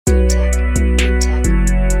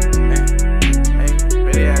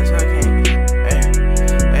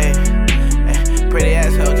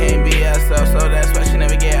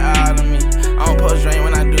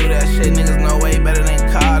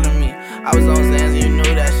Stones ends and you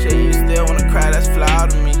knew that shit. You still wanna cry, that's flawed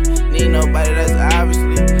to me. Need nobody, that's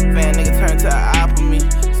obviously. Fan nigga turn to an op of me.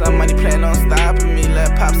 Somebody plan on stopping me.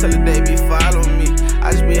 Let pops tell the day be following me.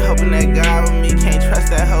 I just be hoping that God with me. Can't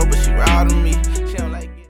trust that hoe, but she raw to me. She don't like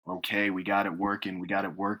it. Okay, we got it working.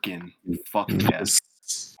 Fuck yes.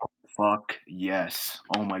 Fuck yes.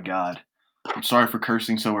 Oh my god. I'm sorry for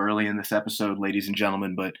cursing so early in this episode, ladies and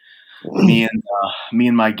gentlemen, but me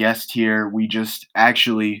and my guest here, we just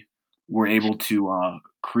actually were able to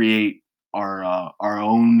create our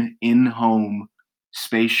own in-home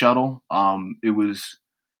space shuttle. It was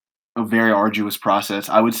a very arduous process.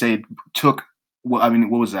 I would say it took. Well, I mean,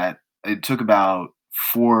 what was that? It took about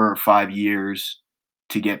 4 or 5 years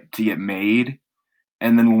to get made,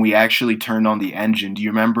 and then when we actually turned on the engine, do you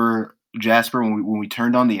remember, Jasper, when we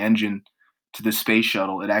turned on the engine to the space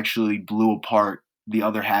shuttle, it actually blew apart the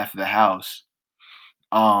other half of the house.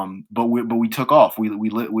 But we took off.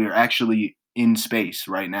 We're actually in space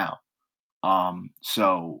right now.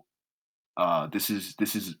 So this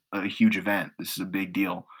is a huge event. This is a big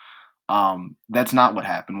deal. That's not what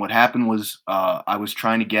happened. What happened was I was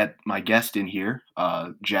trying to get my guest in here,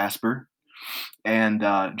 Jasper, and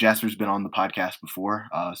Jasper's been on the podcast before.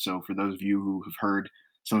 So for those of you who have heard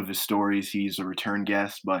some of his stories, he's a return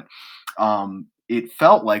guest. But it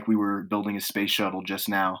felt like we were building a space shuttle just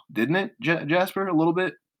now, didn't it, Jasper? A little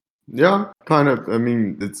bit. Yeah, kind of. I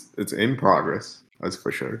mean, it's in progress. That's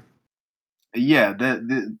for sure. Yeah,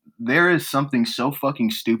 there is something so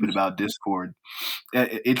fucking stupid about Discord.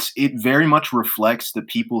 It very much reflects the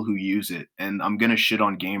people who use it, and I'm gonna shit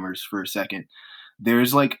on gamers for a second.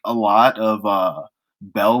 There's like a lot of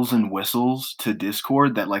bells and whistles to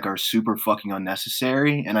Discord that like are super fucking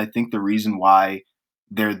unnecessary, and I think the reason why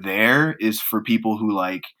they're there is for people who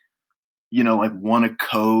like, like want to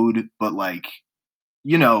code, but like,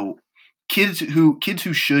 you know, kids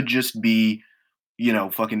who should just be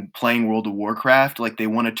fucking playing World of Warcraft, like they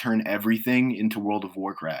want to turn everything into World of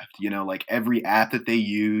Warcraft. Like every app that they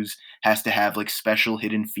use has to have like special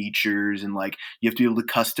hidden features, and like you have to be able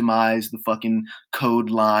to customize the fucking code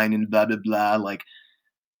line and blah blah blah. Like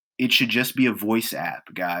it should just be a voice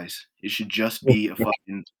app, guys. It should just be a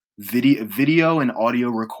fucking video and audio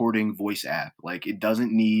recording voice app. Like it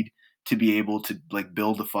doesn't need to be able to like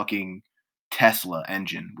build a fucking Tesla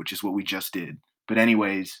engine, which is what we just did. But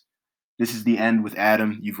anyways, this is the end with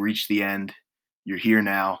Adam. You've reached the end. You're here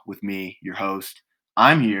now with me, your host.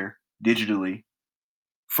 I'm here digitally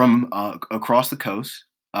from across the coast.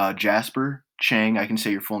 Jasper Chang. I can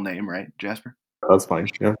say your full name, right, Jasper? That's fine.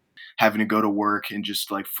 Yeah. Having to go to work and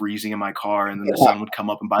just like freezing in my car, and then the sun would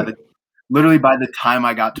come up, and by the time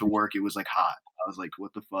I got to work, it was like hot. I was like,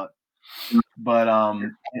 what the fuck? But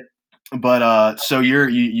so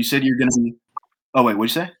you said you're gonna be. Oh wait,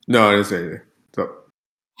 what'd you say? No, I didn't say anything. So.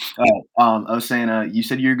 I was saying, you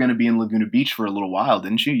said you're going to be in Laguna Beach for a little while,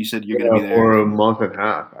 didn't you? You said you're going to be there for a month and a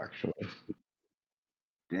half, actually.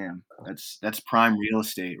 Damn, that's prime real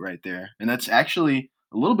estate right there, and that's actually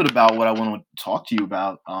a little bit about what I want to talk to you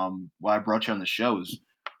about. Why I brought you on the show is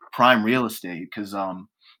prime real estate, because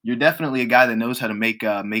you're definitely a guy that knows how to make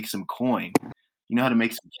some coin. You know how to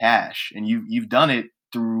make some cash, and you've done it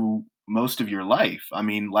through most of your life. I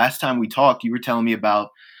mean, last time we talked, you were telling me about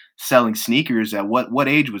selling sneakers. At what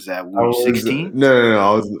age was that? Were you 16? No.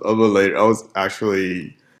 I was a little later. I was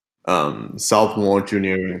actually sophomore,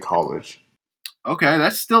 junior in college. Okay, I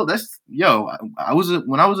was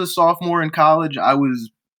when I was a sophomore in college, I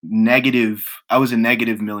was negative. I was a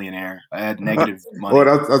negative millionaire. I had negative money.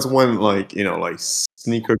 Well, that's when like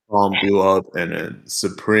sneaker.com blew up, and then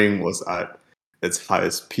Supreme was at its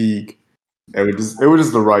highest peak. It was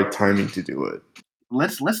just the right timing to do it.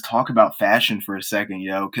 Let's talk about fashion for a second,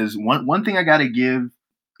 because one thing I got to give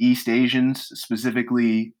East Asians,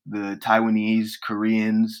 specifically the Taiwanese,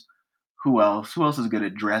 Koreans, who else is good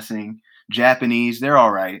at dressing? Japanese, they're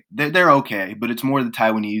all right. They're okay, but it's more the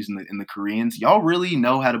Taiwanese and the Koreans. Y'all really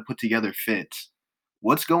know how to put together fits.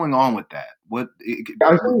 What's going on with that?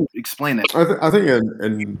 Explain that. I think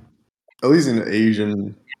in at least in the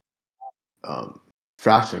Asian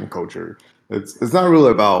fashion culture, it's not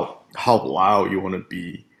really about how loud you want to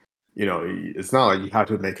be. It's not like you have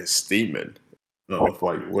to make a statement of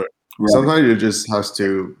like what. Right. Sometimes you just has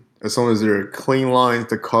to, as long as they're clean lines,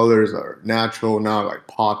 the colors are natural, not like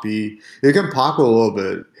poppy. You can pop a little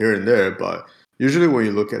bit here and there, but usually when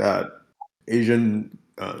you look at Asian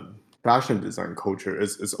fashion design culture,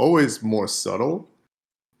 it's always more subtle,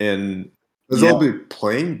 and it's all be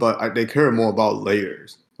plain, but they care more about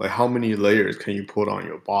layers. Like how many layers can you put on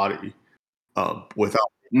your body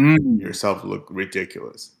without making yourself look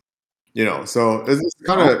ridiculous? So it's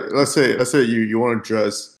kind of let's say you want to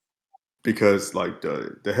dress because like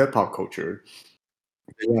the hip hop culture.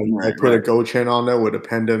 Yeah, you Right, put a right. gold chain on there with a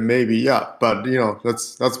pendant, maybe, yeah. But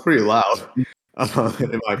that's pretty loud,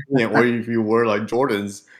 in my opinion. Or if you wear like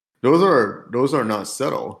Jordans, those are not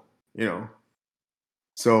subtle, you know.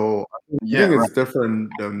 So I Yeah, think right. it's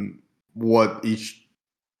different than what each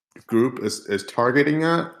group is targeting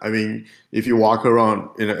at. I mean, if you walk around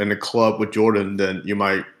in a club with Jordan, then you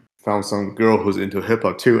might found some girl who's into hip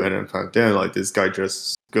hop too, and then find, damn, like this guy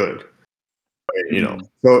just good, right, you know. Mhm.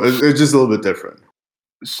 So it's just a little bit different.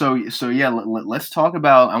 So yeah, let's talk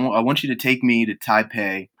about. I want you to take me to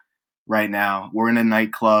Taipei right now. We're in a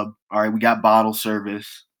nightclub. All right, we got bottle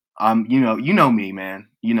service. You know me, man.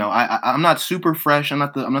 I'm not super fresh. I'm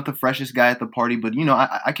not the freshest guy at the party, but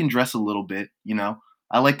I can dress a little bit.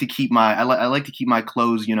 I like to keep I like to keep my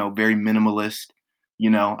clothes, very minimalist.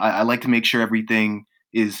 I like to make sure everything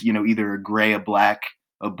is, either a gray, a black,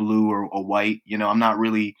 a blue, or a white. I'm not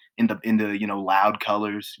really into loud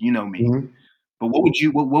colors. You know me. Mhm. But what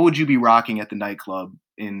would you be rocking at the nightclub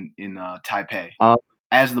in Taipei Uh,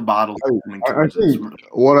 as the bottle's I, coming I towards us? think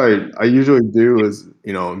what I usually do is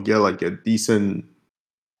get like a decent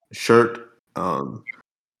shirt,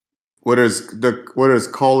 whether it's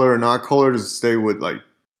color or not color, just stay with like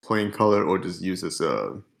plain color or just use as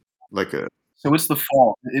a like a So it's the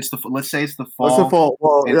fall. Let's say it's the what's the fall, fall?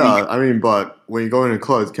 Well, and yeah, I mean, but when you go into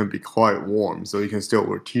clubs, it can be quite warm, so you can still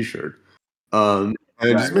wear t-shirt. And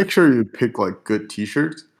right, just right. make sure you pick like good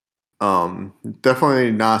t-shirts.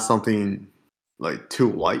 Definitely not something like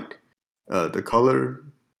too light, the color,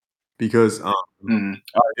 because Mhm.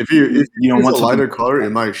 if you You don't choose a want something. lighter color, it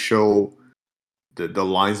might show the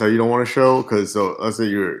lines that you don't want to show. Because so let's say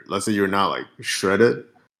you're not like shredded,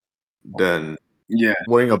 then Yeah,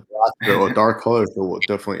 wearing a black shirt or dark color shirt will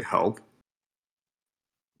definitely help.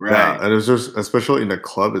 Yeah, right. and it's just especially in the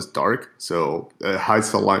club, it's dark, so it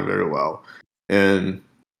hides the line very well. And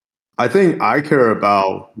I think I care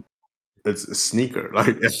about it's a sneaker,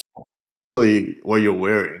 like it's really what you're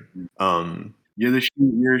wearing. Um, You're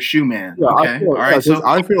a shoe man. yeah, Okay. All right. because So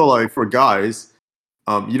I feel like for guys,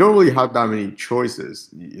 you don't really have that many choices.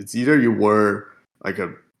 It's either you wear like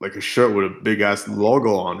a shirt with a big ass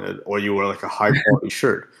logo on it, or you wear like a high quality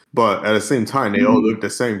shirt. But at the same time, they all mhm, look the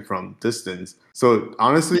same from distance. So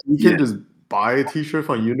honestly, you yeah, can just buy a T-shirt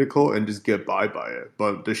from Uniqlo and just get by it.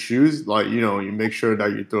 But the shoes, like you make sure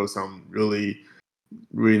that you throw some really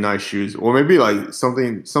really nice shoes, or maybe like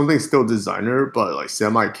something still designer, but like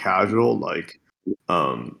semi casual, like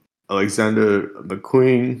um Alexander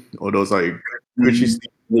McQueen or those like Gucci mhm,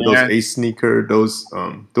 sneaker, those yeah, Ace sneaker, those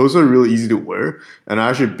are really easy to wear. And I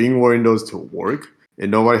actually been wearing those to work, and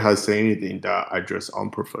nobody has said anything that I dress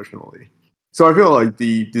unprofessionally. So I feel like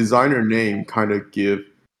the designer name kind of give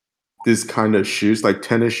this kind of shoes, like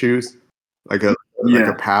tennis shoes, like a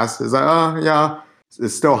yeah, pass. It's like, yeah,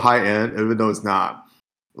 it's still high end, even though it's not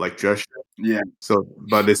like dress shirt. yeah, So,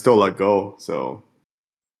 but they still let go. So,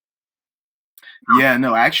 yeah.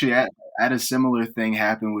 No, actually, I had a similar thing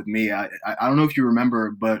happen with me. I don't know if you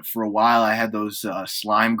remember, but for a while I had those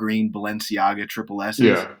slime green Balenciaga triple S's.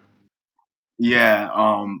 yeah. Yeah,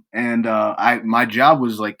 and I my job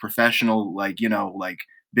was like professional, like like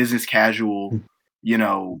business casual.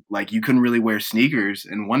 Like you couldn't really wear sneakers.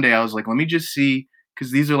 And one day I was like, let me just see,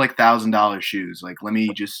 because these are like $1,000 shoes. Like, let me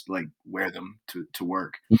just like wear them to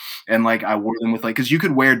work. And like I wore them with like, because you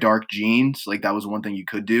could wear dark jeans, like that was one thing you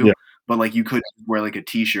could do, Yeah. but like you could wear like a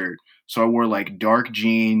t-shirt. So I wore like dark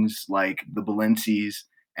jeans, like the Balenci's,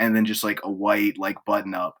 and then just like a white like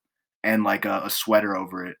button up and like a sweater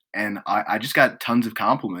over it. And I just got tons of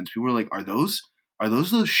compliments. People were like, those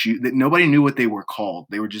shoes that nobody knew what they were called?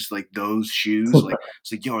 They were just like those shoes. Like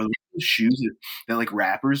it's like, yo, are those the shoes that like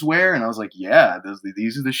rappers wear? And I was like, yeah,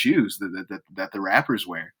 these are the shoes that the rappers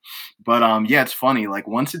wear. But yeah, it's funny. Like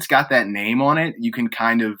once it's got that name on it, you can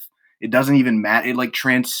kind of, it doesn't even matter. It like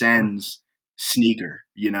transcends sneaker.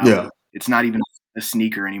 Yeah. It's not even a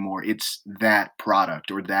sneaker anymore. It's that product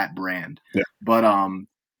or that brand. Yeah.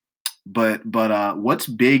 But what's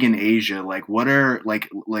big in Asia? Like what are like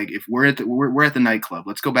if we're at the nightclub.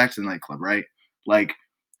 Let's go back to the nightclub, right? Like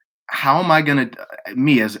how am I gonna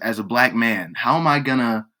me as a black man, how am I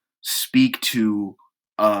gonna speak to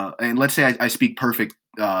and let's say I speak perfect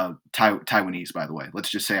Taiwanese, by the way. Let's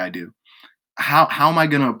just say I do. How am I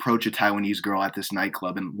gonna approach a Taiwanese girl at this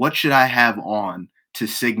nightclub, and what should I have on to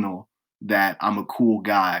signal that I'm a cool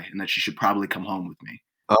guy and that she should probably come home with me?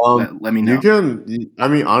 Let me You know. can. I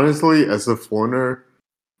mean, honestly, as a foreigner,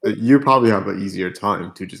 you probably have an easier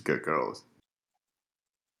time to just get girls.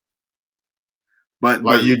 But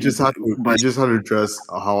Like but you just have to but dress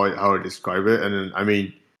how I describe it, and then I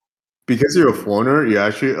mean, because you're a foreigner, you're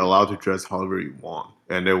actually allowed to dress however you want,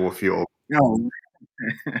 and it will feel No,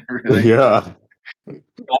 really. yeah.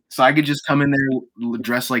 So I could just come in there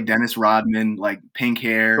dressed like Dennis Rodman, like pink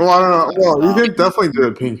hair. Well, I don't know. Well, you Um, can definitely do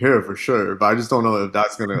the pink hair for sure, but I just don't know if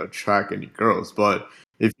that's gonna attract any girls. But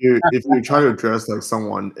if you try to dress like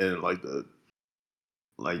someone in like the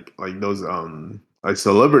like those like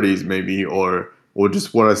celebrities maybe or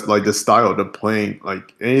just what is like the style, the plain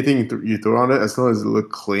like anything you throw on it as long as it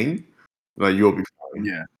look clean, like you'll be fine.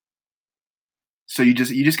 yeah. So you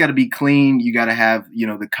just got to be clean. You got to have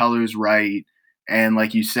the colors right, and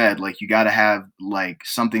like you said, like you got to have like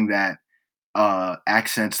something that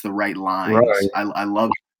accents the right lines. Right. I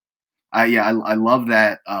love I love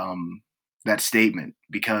that statement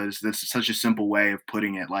because that's such a simple way of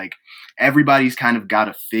putting it. Like everybody's kind of got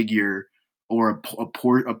a figure or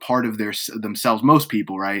a part of themselves. Most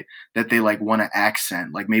people, right? That they like want to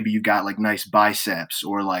accent. Like maybe you've got like nice biceps,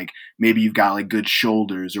 or like maybe you've got like good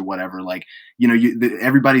shoulders or whatever. Like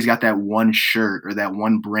everybody's got that one shirt or that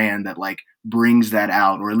one brand that like brings that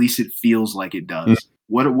out, or at least it feels like it Mm. does.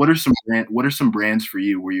 What are some brands for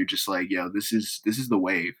you where you're just like, yo, this is the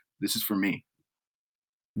wave. This is for me.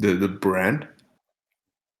 The brand.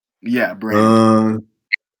 Yeah, brand. Um,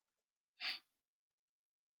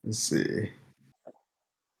 let's see.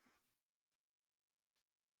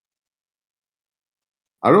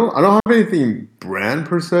 I don't have anything brand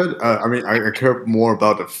per se. I mean, I care more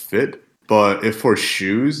about the fit, but if for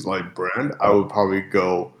shoes like brand, I would probably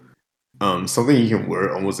go something you can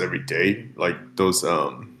wear almost every day, like those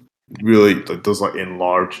really like those like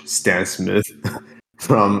enlarged Stan Smith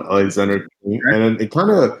from Alexander King, and then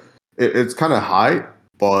it's kind of high,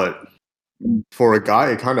 but for a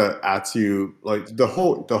guy, it kind of adds you like your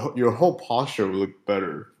whole posture will look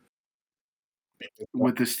better.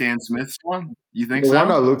 With the Stan Smith one? You think The one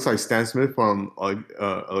so? that looks like Stan Smith from like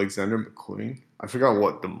Alexander McQueen. I forgot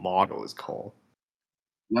what the model is called.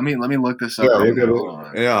 Let me look this Yeah, up right look at now. it. Hold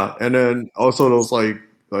on. Yeah, and then also those like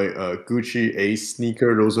Gucci Ace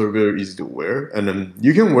sneaker. Those are very easy to wear, and then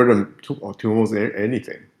you can wear them to almost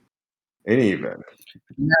anything, any event.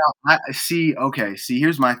 Now, I see. Okay, see,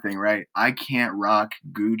 here's my thing, right? I can't rock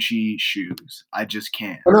Gucci shoes. I just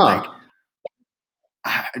can't. Why Like,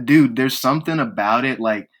 not? dude, there's something about it.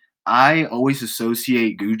 Like, I always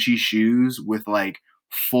associate Gucci shoes with like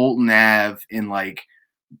Fulton Ave in like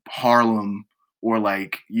Harlem, or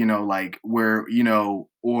like like where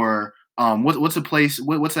or what's a place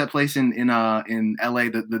what's that place in LA,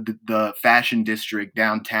 the fashion district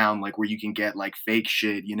downtown, like where you can get like fake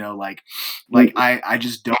shit, like I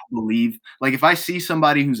just don't believe, like if I see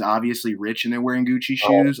somebody who's obviously rich and they're wearing Gucci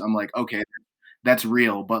Oh, shoes, I'm like, okay, that's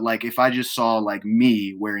real. But like if I just saw like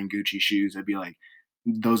me wearing Gucci shoes, I'd be like,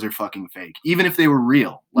 those are fucking fake. Even if they were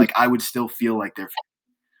real, like I would still feel like they're fake.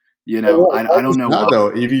 I what don't is know why. that though?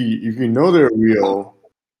 If you know they're real,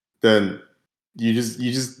 then you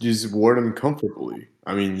just wear them comfortably.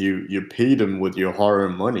 I mean, you pay them with your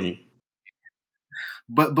hard-earned money.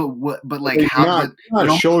 But But like you're how not but you're it not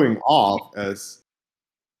almost showing off as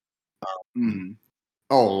mhm.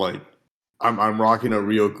 oh like I'm rocking a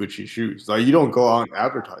real Gucci shoes. Like you don't go out and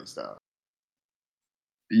advertise that. So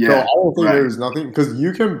I Yeah, don't think right. there's nothing because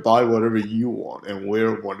you can buy whatever you want and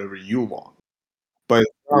wear whatever you want. But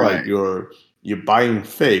it's not like Right. you're buying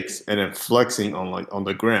fakes and then flexing on like on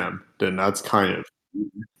the gram, then that's kind of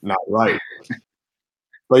not right.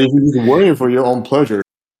 But if you're just wearing it for your own pleasure,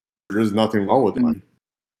 there's nothing wrong with it. Mhm.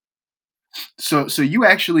 So you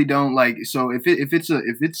actually don't like, so if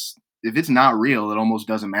it's not real, it almost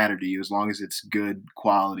doesn't matter to you as long as it's good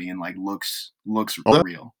quality and like looks Okay.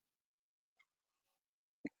 real.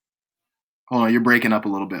 Hold on, you're breaking up a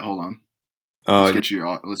little bit. Hold on. Let's Uh, get you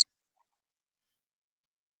let's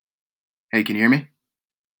Hey, can you hear me?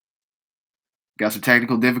 Got some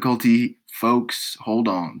technical difficulty, folks. Hold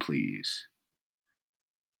on, please.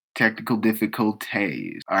 Technical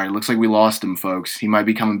difficulties. All right, looks like we lost him, folks. He might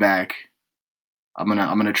be coming back. I'm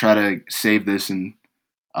gonna try to save this and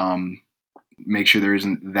um make sure there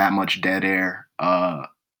isn't that much dead air.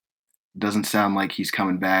 Doesn't sound like he's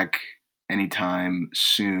coming back anytime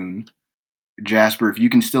soon. Jasper, if you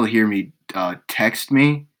can still hear me, text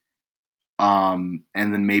me, and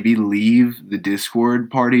then maybe leave the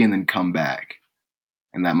Discord party and then come back,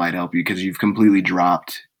 and that might help you because you've completely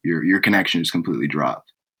dropped. Your connection is completely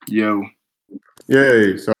dropped. Yo,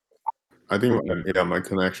 yay! So I think yeah, my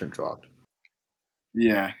connection dropped.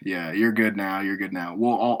 yeah, you're good now. You're good now.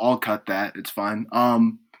 Well, I'll cut that. It's fine.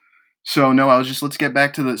 So no, I was just let's get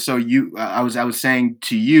back to the so you I was saying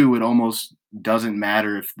to you it almost doesn't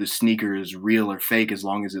matter if the sneaker is real or fake as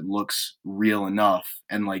long as it looks real enough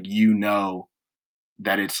and like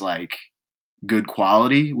that it's like good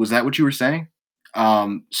quality. Was that what you were saying?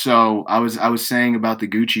 So I was saying about the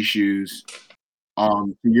Gucci shoes.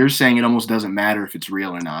 You're saying it almost doesn't matter if it's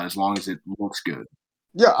real or not, as long as it looks good.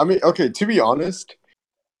 Yeah, I mean, okay. To be honest,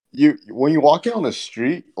 you when you walk in on the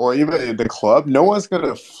street or even in the club, no one's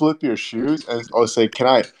gonna flip your shoes and or say, "Can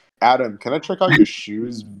I, Adam? Can I check out your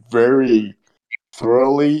shoes very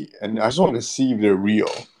thoroughly?" And I just want to see if they're real.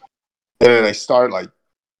 And then I start like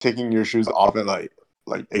taking your shoes off and like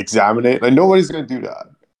examine it. Like nobody's gonna do that.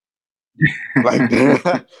 Like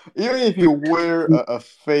even if you wear a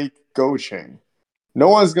fake gold chain, no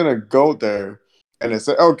one's gonna go there and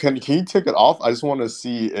say, "Oh, can you take it off? I just want to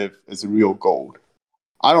see if it's real gold."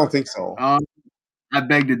 I don't think so. I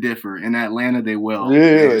beg to differ. In Atlanta, they will.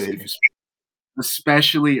 Really?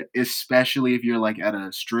 Especially if you're like at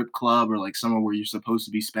a strip club or like somewhere where you're supposed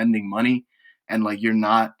to be spending money, and like you're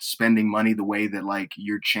not spending money the way that like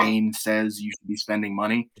your chain says you should be spending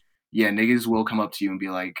money. Yeah, niggas will come up to you and be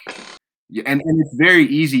like, yeah, and it's very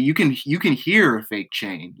easy. You can hear a fake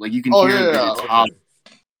chain. Like you can Oh hear yeah, that yeah. it's Okay, hot.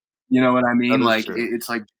 You know what I that mean? is Like true. it's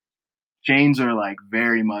like chains are like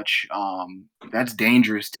very much that's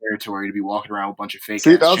dangerous territory to be walking around with a bunch of fake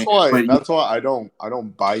See, ass that's chains. why But that's why I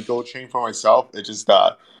don't buy gold chain for myself. It's just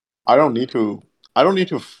that I don't need to I don't need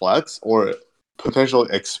to flex or potentially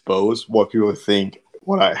expose what people think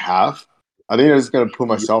what I have. I think it's gonna put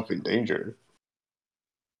myself in danger.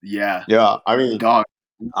 yeah, Yeah, I mean, dog.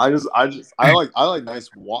 I like nice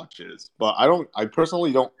watches, but I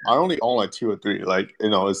personally don't. I only own like two or three. Like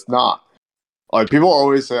it's not like people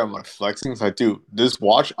always say I'm like flexing. It's like, dude, this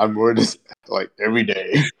watch I'm wearing this like every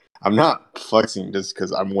day. I'm not flexing just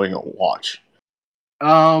because I'm wearing a watch.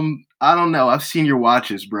 I don't know. I've seen your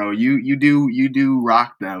watches, bro. You do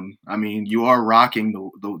rock them. I mean, you are rocking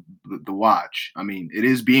the watch. I mean, it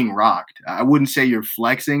is being rocked. I wouldn't say you're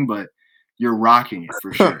flexing, but you're rocking it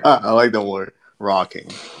for sure. I like the word rocking.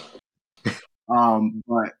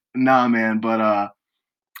 But nah, man.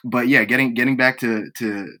 But yeah, getting back to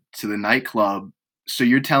the nightclub. So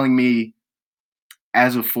you're telling me,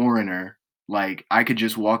 as a foreigner, like I could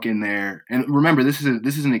just walk in there, and remember, this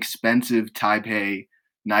is an expensive Taipei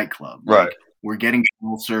nightclub. Right. Like we're getting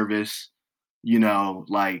full service.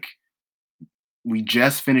 Like we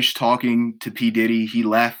just finished talking to P Diddy. He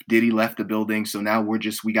left. Diddy left the building, so now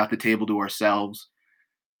we got the table to ourselves.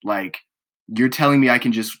 Like you're telling me I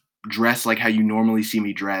can just dress like how you normally see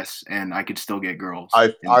me dress, and I could still get girls I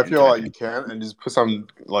in feel like Taipei. you can and just put some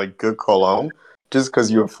like good cologne just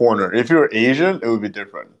because you're a foreigner. If you're Asian, it would be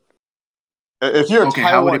different. If you're Okay,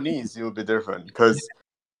 how would it? Taiwanese, it would be different because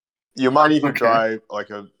you might need to Okay, drive like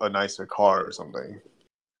a nicer car or something.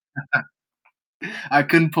 I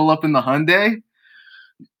couldn't pull up in the Hyundai.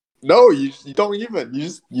 No, you don't even. You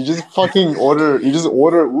just fucking order. You just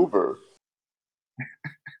order Uber.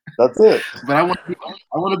 That's it. But I want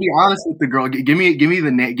to be honest with the girl. Give me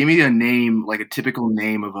the name. Give me a name, like a typical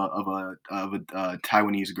name of a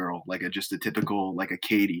Taiwanese girl, like just a typical like a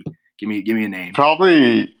Katie. Give me a name.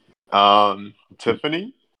 Probably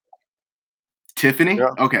Tiffany. Tiffany. Yeah.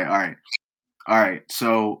 Okay, all right.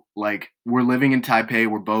 So like we're living in Taipei.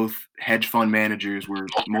 We're both hedge fund managers. We're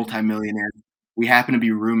multimillionaires. We happen to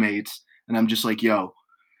be roommates, and I'm just like, yo,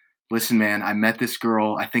 listen, man, I met this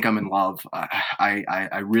girl. I think I'm in love.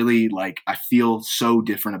 I really like. I feel so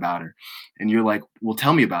different about her. And you're like, well,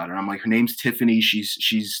 tell me about her. I'm like, her name's Tiffany.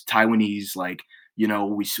 She's Taiwanese. Like,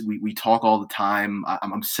 we talk all the time.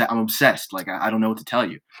 I'm obsessed. Like, I don't know what to tell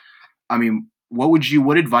you. I mean,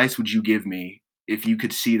 what advice would you give me if you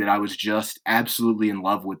could see that I was just absolutely in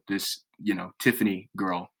love with this, Tiffany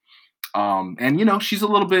girl? And she's a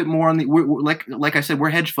little bit more on the we're like I said, we're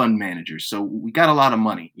hedge fund managers, so we got a lot of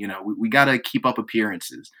money. We got to keep up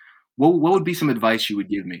appearances. What would be some advice you would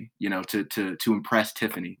give me, to impress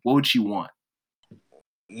Tiffany? What would she want?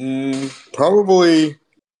 Probably.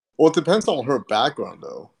 Well, it depends on her background,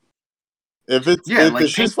 though. If it's Yeah, if like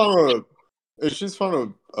she's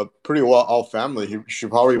from a pretty well off family, he should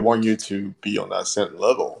probably want you to be on that same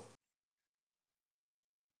level.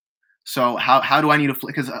 so how do I need to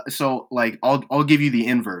because so like I'll give you the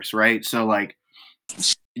inverse, right? So like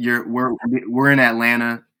we're in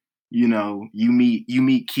Atlanta, you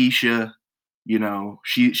meet Keisha,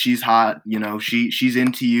 she's hot, she's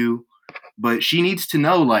into you, but she needs to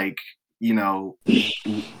know, like, you know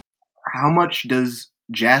how much does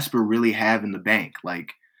Jasper really have in the bank?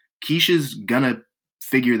 Like, Keisha's gonna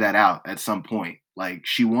figure that out at some point. Like,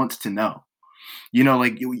 she wants to know.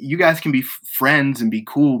 Like you guys can be friends and be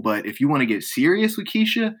cool, but if you want to get serious with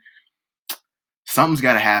Keisha, something's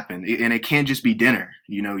got to happen, and it can't just be dinner.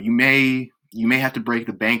 You may you may have to break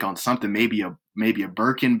the bank on something, maybe a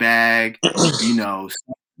Birkin bag, you know,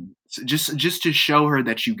 just to show her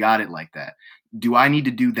that you got it like that. Do I need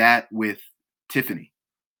to do that with Tiffany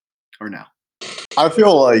or no? I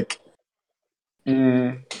feel like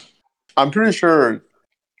I'm pretty sure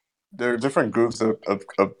there are different groups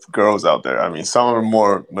of girls out there. I mean, some are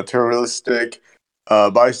more materialistic,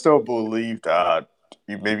 but I still believe that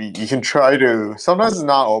you can try to. Sometimes it's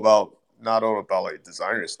not all about like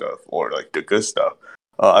designer stuff or like the good stuff.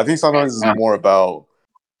 I think sometimes it's more about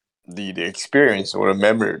the experience or the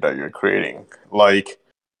memory that you're creating. Like,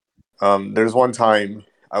 there's one time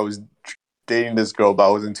I was dating this girl, but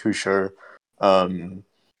I wasn't too sure.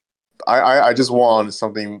 I just want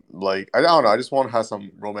something like I don't know. I just want to have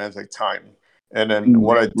some romantic time. And then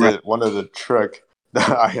what I Right. did, one of the trick that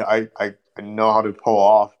I know how to pull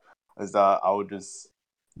off is that I would just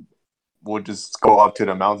go up to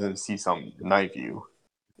the mountain and see some night view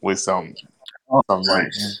with some like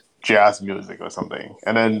Nice. jazz music or something.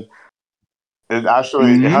 And then it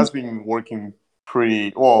has been working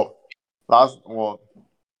pretty well.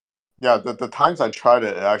 Yeah, the times I tried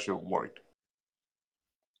it actually worked.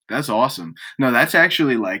 That's awesome. No, that's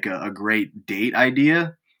actually like a great date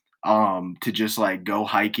idea. To just like go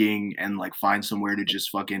hiking and like find somewhere to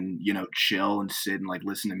just fucking, you know, chill and sit and like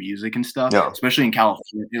listen to music and stuff. Yeah. Especially in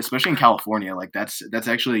California, like that's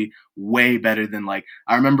actually way better than like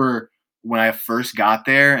I remember when I first got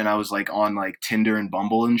there and I was like on like Tinder and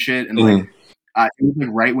Bumble and shit and like it was like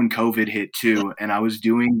right when COVID hit too, and I was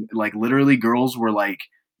doing like literally girls were like,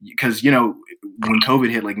 because you know when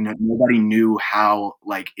COVID hit, like nobody knew how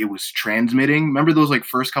like it was transmitting. Remember those like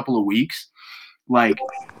first couple of weeks? Like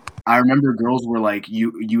I remember girls were like,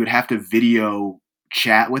 you would have to video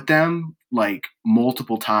chat with them like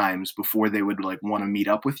multiple times before they would like want to meet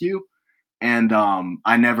up with you. And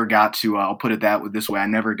I never got to. I'll put it this way: I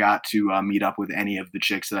never got to meet up with any of the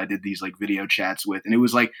chicks that I did these like video chats with, and it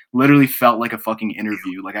was like literally felt like a fucking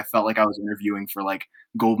interview. Like I felt like I was interviewing for like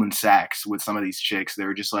Goldman Sachs with some of these chicks. They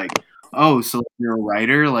were just like, "Oh, so you're a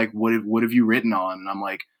writer? Like, what have you written on?" And I'm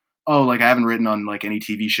like, "Oh, like I haven't written on like any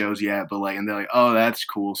TV shows yet, but like," and they're like, "Oh, that's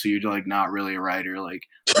cool. So you're like not really a writer?" Like,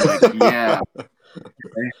 I'm like, "Yeah,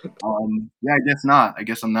 yeah, I guess not. I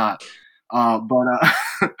guess I'm not." But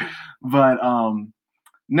but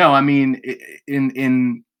no, I mean,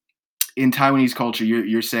 in Taiwanese culture,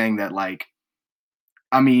 you're saying that like,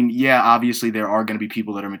 I mean, yeah, obviously there are going to be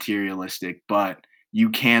people that are materialistic, but you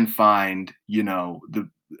can find, you know, the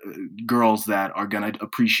girls that are going to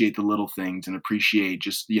appreciate the little things and appreciate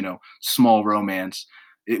just, you know, small romance.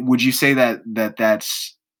 Would you say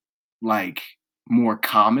that's like more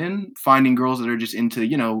common finding girls that are just into,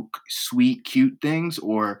 you know, sweet, cute things,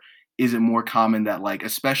 or is it more common that like,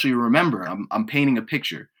 especially remember, I'm painting a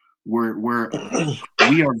picture. We are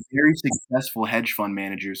very successful hedge fund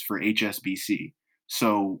managers for HSBC.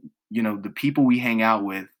 So, you know, the people we hang out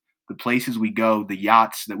with, the places we go, the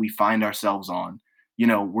yachts that we find ourselves on, you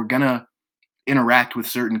know, we're gonna interact with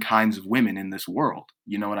certain kinds of women in this world.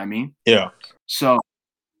 You know what I mean? Yeah. So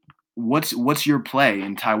what's your play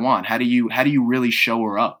in Taiwan? How do you really show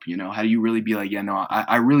her up? You know, how do you really be like, yeah, no,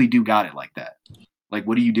 I really do got it like that? Like,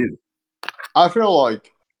 what do you do? I feel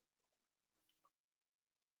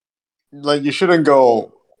like you shouldn't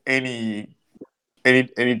go any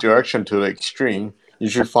direction to the extreme. You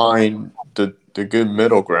should find the good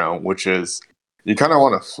middle ground, which is you kind of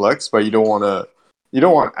want to flex, but you don't want to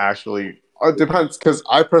actually. It depends, because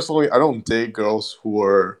I personally I don't date girls who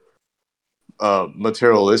are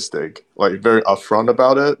materialistic, like very upfront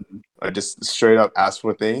about it. I just straight up ask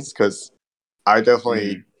for things, because I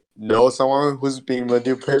definitely know someone who's being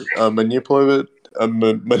manipulated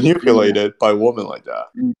by women like that.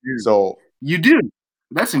 You do. So You do.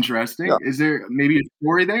 That's interesting. yeah, Is there maybe a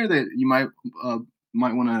story there that you might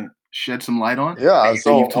want to shed some light on yeah. that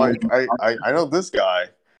So you've told? like I know this guy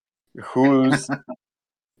who's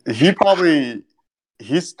he probably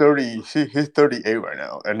he's 30 he's 38 right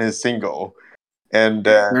now and is single, and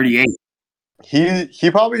 38.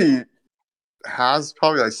 he probably has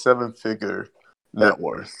probably like 7-figure net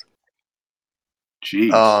worth.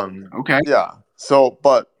 Jeez. Okay. Yeah. So,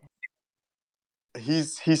 but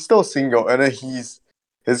he's still single, and then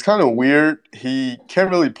it's kind of weird. He can't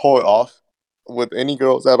really pull it off with any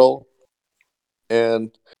girls at all,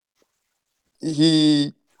 and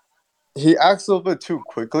he he acts a little bit too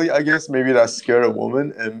quickly. I guess maybe that scared a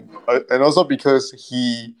woman, and also because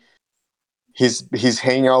he's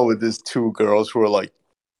hanging out with these two girls who are like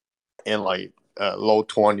in like low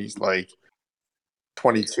 20s, like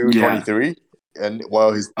 22, Yeah. 23, and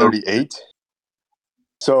while he's Oh, 38.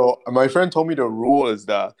 So my friend told me the rule is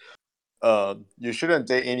that you shouldn't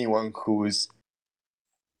date anyone who's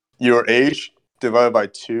your age divided by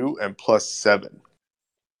 2 and plus 7.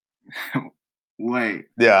 Wait,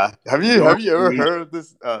 Yeah. Have you your ever age? heard of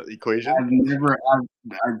this equation? I've never,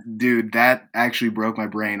 dude, that actually broke my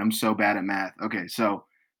brain. I'm so bad at math. Okay, so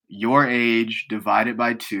your age divided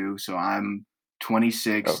by 2. So I'm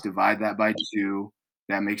 26. Oh, Divide that by 2.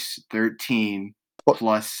 That makes 13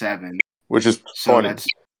 plus 7. which is So 20. that's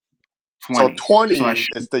So 20. So 20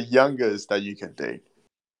 is the youngest that you can date.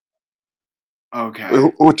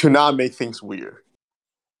 Okay. To not make things weird.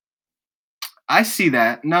 I see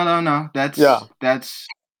that. No. That's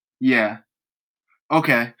yeah.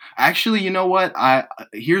 Okay. Actually, you know what?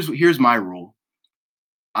 Here's my rule.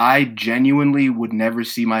 I genuinely would never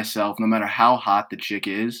see myself, no matter how hot the chick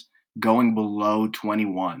is, going below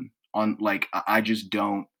 21 on like I just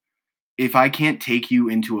don't. If I can't take you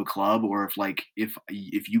into a club, or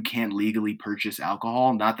if you can't legally purchase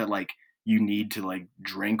alcohol, not that like you need to like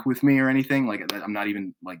drink with me or anything, like I'm not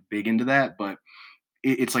even like big into that, but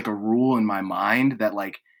it's like a rule in my mind that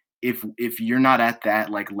like if you're not at that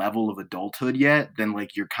like level of adulthood yet, then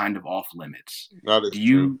like you're kind of off limits. That is Do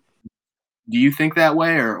true. you think that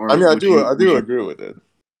way, or I mean, or I would you do agree with it.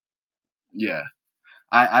 yeah.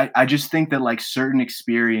 I just think that like certain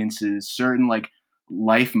experiences, certain like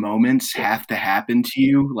life moments have to happen to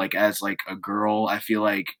you like as like a girl. I feel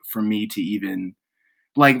like for me to even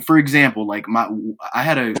like, for example, like I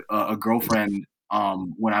had a girlfriend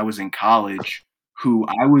when I was in college who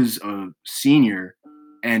I was a senior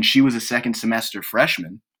and she was a second semester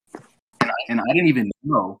freshman, and I didn't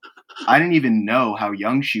even know how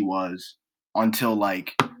young she was until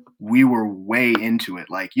like we were way into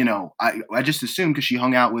it. Like, I just assumed because she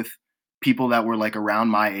hung out with people that were like around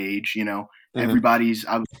my age, Mhm.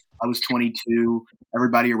 I was 22,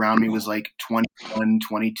 everybody around me was like 21,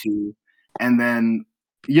 22. And then,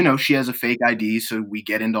 she has a fake ID, so we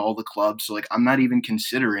get into all the clubs. So like I'm not even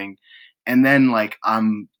considering. And then like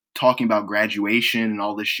I'm talking about graduation and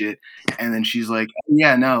all this shit. And then she's like, "Oh,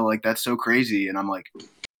 yeah, no, like that's so crazy." And I'm like,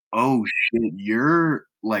 "Oh shit, you're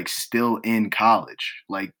like still in college.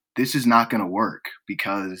 Like this is not going to work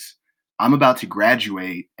because I'm about to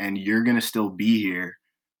graduate and you're going to still be here,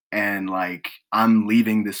 and like I'm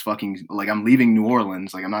leaving New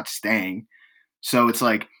Orleans, like I'm not staying." So it's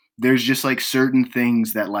like there's just like certain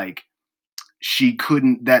things that like she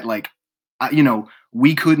couldn't that like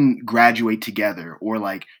we couldn't graduate together, or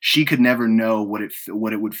like she could never know what it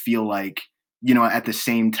would feel like, at the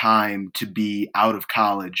same time to be out of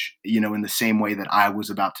college, in the same way that I was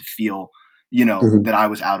about to feel, Mhm. that I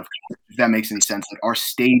was out of college, if that makes any sense. Like our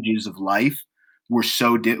stages of life were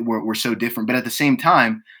so different, but at the same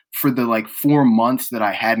time, for the like 4 months that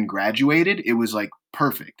I hadn't graduated, it was like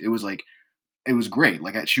perfect. It was great.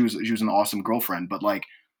 Like she was an awesome girlfriend, but like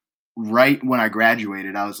right when I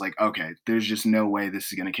graduated, I was like, okay, there's just no way this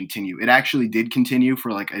is going to continue. It actually did continue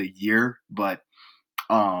for like a year, but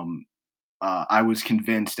um, I was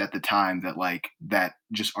convinced at the time that like that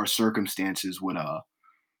just our circumstances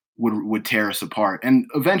would tear us apart, and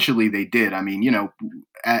eventually they did. I mean,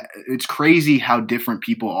 it's crazy how different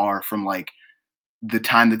people are from like the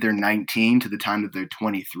time that they're 19 to the time that they're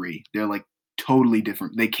 23. They're like totally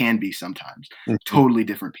different. They can be sometimes Mhm. totally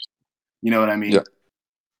different people. You know what I Yeah. mean?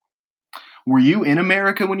 Were you in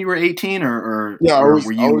America when you were 18, or Yeah, or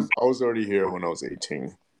were you I was already here when I was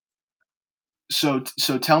 18. so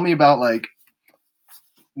tell me about like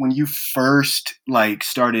when you first like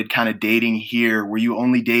started kind of dating here, were you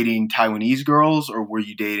only dating Taiwanese girls, or were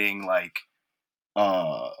you dating like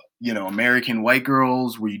uh American white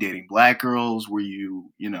girls? Were you dating black girls? Were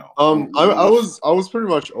you, I was pretty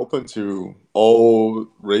much open to all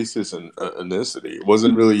races and ethnicity. It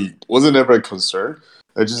wasn't ever a concern.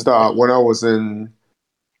 It's just that when I was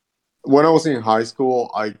in high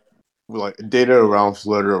school, I like dated around,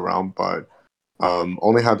 flirted around, but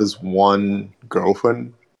only had this one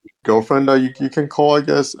girlfriend that you can call, I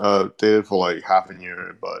guess. Dated for like half a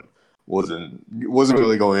year, but wasn't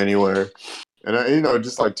really going anywhere, and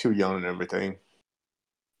just like too young and everything.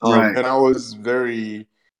 right, And I was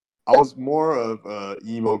more of a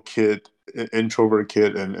emo kid, introvert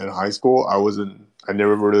kid in high school. I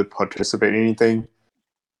never really participated in anything.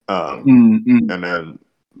 mm. And then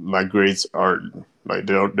my grades are like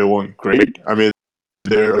they weren't great. I mean,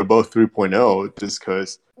 they're above 3.0 just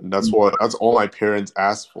because that's all my parents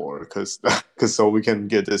asked for because so we can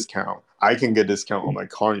get discount. I can get discount on my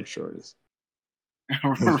car insurance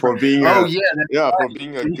for being Oh a yeah, for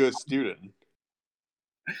being a good student.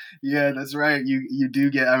 yeah, that's right. You do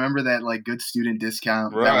get. I remember that like good student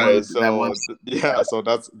discount. Right. That was So yeah, so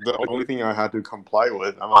that's the only thing I had to comply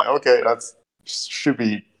with. I'm like, okay, should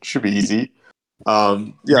be easy.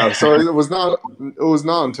 Yeah, so it was not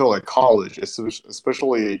until like college,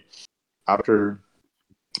 especially after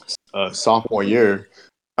sophomore year.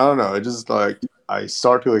 I don't know. It just like I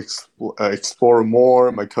start to explore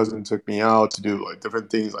more. My cousin took me out to do like different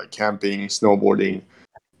things like camping, snowboarding,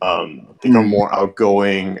 become more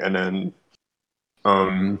outgoing, and then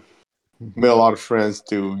made a lot of friends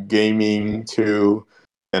through gaming too,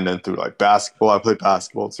 and then through like basketball. I played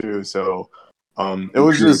basketball too, so it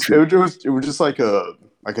was just like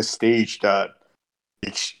a stage that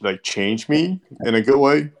like changed me in a good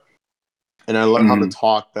way, and I learned how to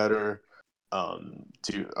talk better.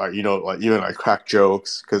 To like even like crack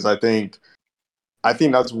jokes, because I think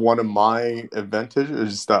that's one of my advantages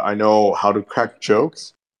is that I know how to crack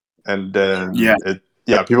jokes, and then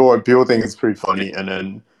people think it's pretty funny, and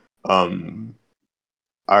then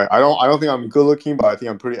I don't think I'm good looking, but I think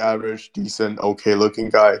I'm pretty average, decent, okay looking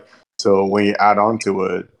guy. So when you add on to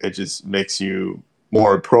it, it just makes you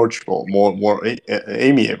more approachable, more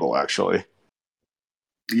amiable, actually.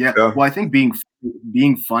 Yeah. Well, I think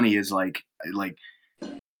being funny is like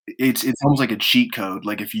it's almost like a cheat code.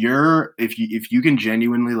 Like if you can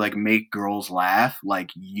genuinely like make girls laugh, like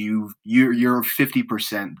you're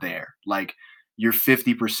 50% there. Like you're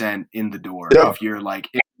 50% in the door. Yeah. If you're like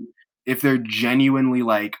if they're genuinely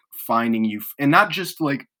like finding you and not just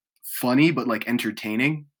like funny but like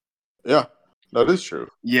entertaining. Yeah, that is true.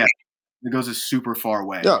 Yeah. It goes a super far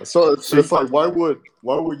way. Yeah, so it's like why would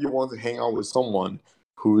you want to hang out with someone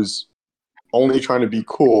who's only trying to be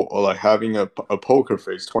cool or like having a poker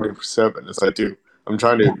face 24/7? As I do, I'm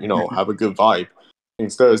trying to have a good vibe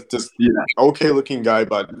instead of just okay looking guy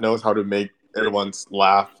but knows how to make everyone's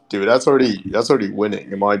laugh. Dude, that's already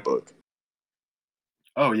winning in my book.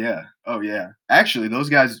 Oh yeah. Actually, those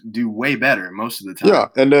guys do way better most of the time. Yeah,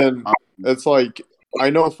 and then it's like I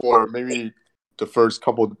know for maybe the first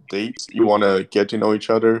couple of dates you want to get to know each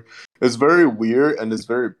other. It's very weird and it's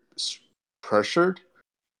very pressured.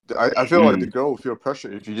 I feel like the girl will feel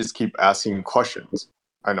pressure if you just keep asking questions.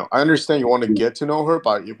 I know. I understand you want to get to know her,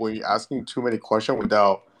 but when you're asking too many questions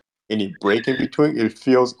without any break in between, it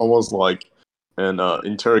feels almost like an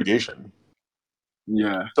interrogation.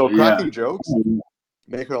 Yeah. So cracking jokes,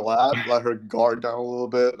 make her laugh, let her guard down a little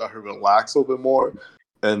bit, let her relax a little bit more,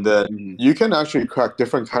 and then you can actually crack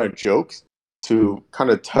different kind of jokes to kind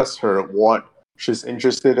of test her what she's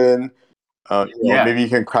interested in. Maybe you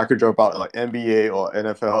can crack a joke about like NBA or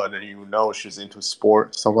NFL, and then she's into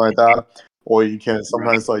sport, something like that. Or you can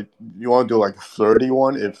sometimes like you want to do like a flirty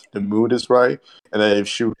one if the mood is right, and then if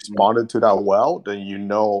she responded to that well, then you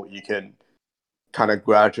can kind of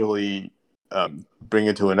gradually bring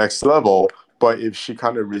it to the next level. But if she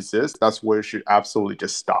kind of resists, that's where you should absolutely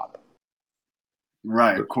just stop.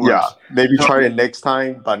 Right, of course. Yeah, maybe try it next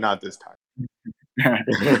time, but not this time.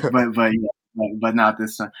 but not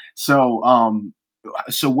this time.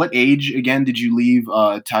 So what age again did you leave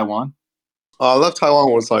Taiwan? I left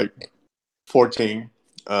Taiwan was like 14,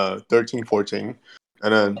 13, 14.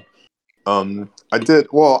 And then I did,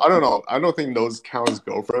 well, I don't know. I don't think those count as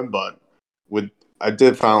girlfriend, but I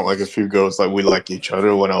did found like a few girls like we like each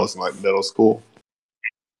other when I was in like middle school.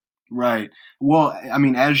 Right. Well, I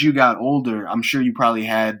mean, as you got older, I'm sure you probably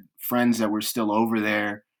had friends that were still over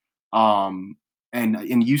there. And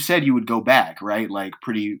you said you would go back, right? Like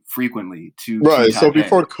pretty frequently to Right. So Taipei.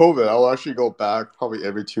 before COVID, I'll actually go back probably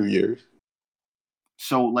every 2 years.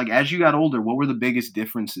 So like as you got older, what were the biggest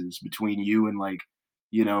differences between you and like,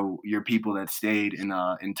 your people that stayed in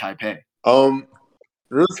Taipei?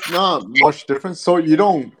 There's not much difference. So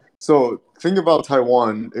think about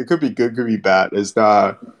Taiwan, it could be good, could be bad, is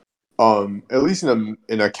that at least in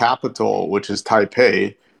a capital, which is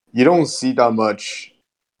Taipei, you don't see that much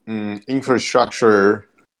infrastructure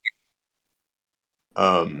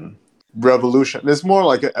revolution. It's more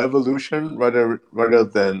like an evolution rather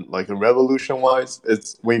than like a revolution wise.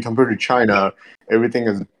 It's when you compare to China, everything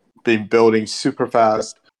has been building super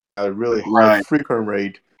fast at a really high frequent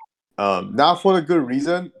rate. Not for a good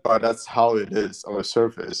reason, but that's how it is on the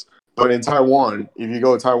surface. But in Taiwan, if you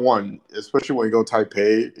go to Taiwan, especially when you go to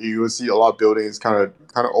Taipei, you will see a lot of buildings kind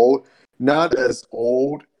of old. Not as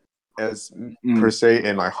old as per se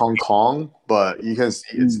in like Hong Kong, but you can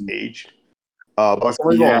see it's aged. But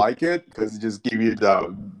some people like it because it just gives you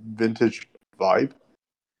the vintage vibe.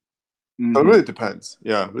 So it really depends.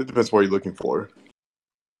 Yeah, it really depends what you're looking for.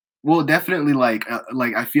 Well, definitely like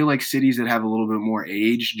I feel like cities that have a little bit more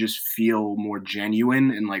age just feel more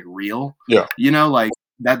genuine and like real. Yeah. Like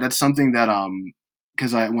that's something that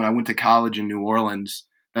because when I went to college in New Orleans,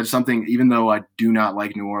 that's something, even though I do not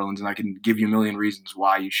like New Orleans and I can give you a million reasons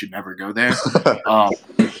why you should never go there.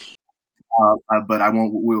 But I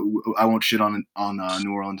won't shit on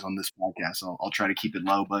New Orleans on this podcast. I'll try to keep it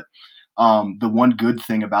low. But the one good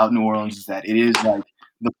thing about New Orleans is that it is like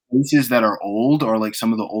the places that are old are like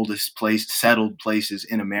some of the oldest settled places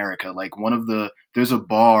in America. Like there's a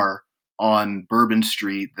bar on Bourbon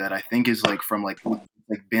Street that I think is like from like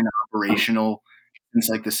been operational since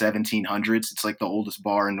like the 1700s. It's like the oldest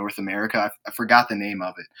bar in North America. I forgot the name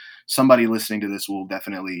of it. Somebody listening to this will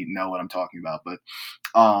definitely know what I'm talking about.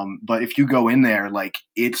 But if you go in there, like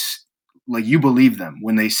it's like you believe them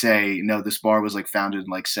when they say no, this bar was like founded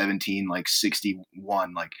in like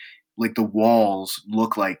 61. Like the walls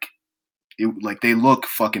look like they look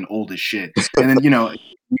fucking old as shit. And then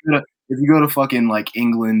if you go to fucking like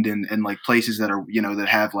England and like places that are that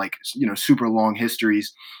have like super long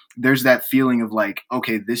histories, there's that feeling of like,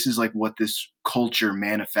 okay, this is like what this culture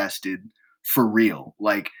manifested for real,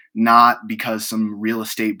 like not because some real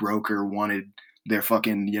estate broker wanted their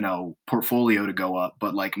fucking portfolio to go up,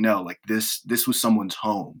 but like no, like this was someone's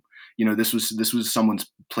home. This was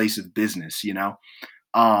someone's place of business.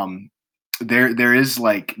 Um, there is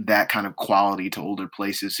like that kind of quality to older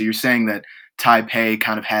places. So you're saying that Taipei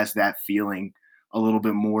kind of has that feeling a little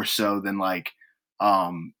bit more so than like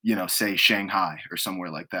say Shanghai or somewhere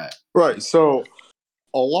like that. Right. So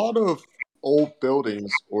a lot of old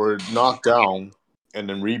buildings were knocked down and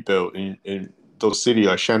then rebuilt in those cities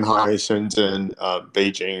like Shanghai, Shenzhen,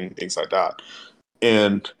 Beijing, things like that.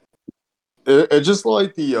 And it's just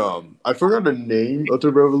like I forgot the name of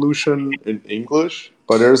the revolution in English,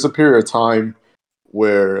 but there's a period of time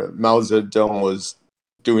where Mao Zedong was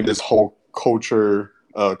doing this whole cultural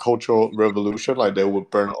revolution. Like they would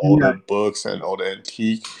burn all the books and all the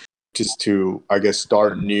antique just to, I guess,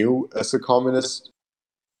 start new as a communist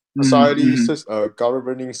society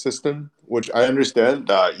governing system. Which I understand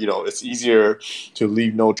that it's easier to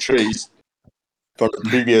leave no trace from the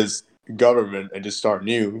previous government and just start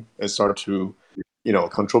new and start to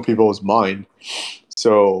control people's mind.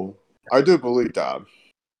 So I do believe that.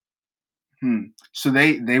 So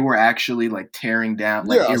they were actually like tearing down,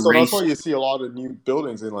 like yeah. So that's why you see a lot of new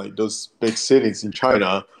buildings in like those big cities in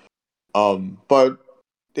China. But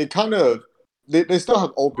they kind of they still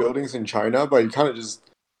have old buildings in China, but you kind of just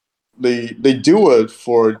they do it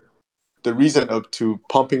for the reason of to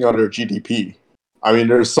pumping out their GDP. I mean,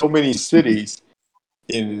 there's so many cities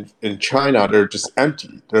in China that are just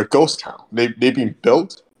empty. They're ghost town. They've been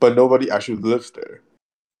built, but nobody actually lives there.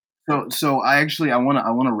 So I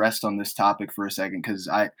want to rest on this topic for a second because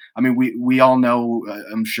I mean we all know,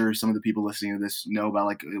 I'm sure some of the people listening to this know about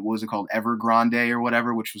like what was it called, EverGrande or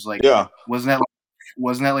whatever, which was like wasn't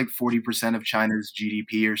that like 40% of China's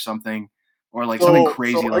GDP or something, or like something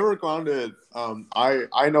crazy? So like EverGrande,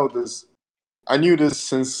 I know this. I knew this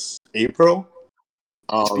since April.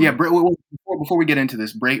 Before we get into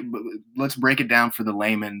this, let's break it down for the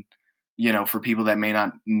layman, for people that may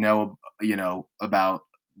not know, about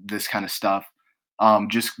this kind of stuff.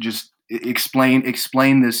 Just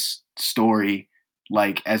explain this story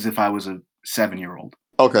like as if I was a 7-year-old.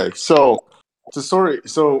 Okay, so the story.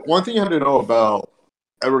 So one thing you have to know about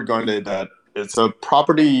EverGrande that it's a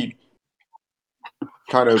property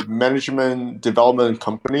kind of management development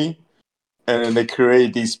company, and then they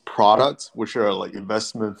create these products which are like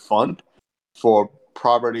investment fund for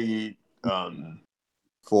property,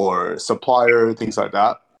 for supplier, things like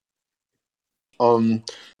that.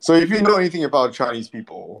 So if you know anything about Chinese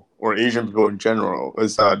people or Asian people in general,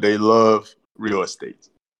 is that they love real estate.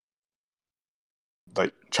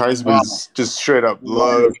 Like Chinese people just straight up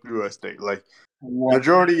love real estate. Like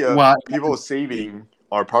majority of people saving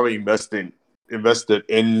are probably invested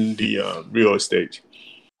in the real estate.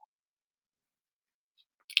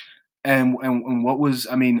 And what was,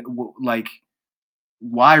 I mean, like,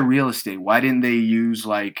 why real estate? Why didn't they use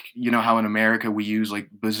like, how in America we use like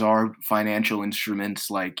bizarre financial instruments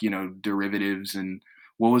like, derivatives, and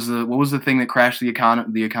what was the thing that crashed the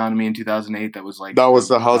economy in 2008 that was like that was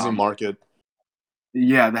the housing market.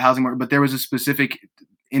 Yeah, the housing market, but there was a specific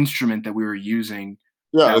instrument that we were using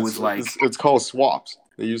that was like it's called swaps.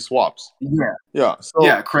 They use swaps. Yeah.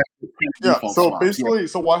 So basically,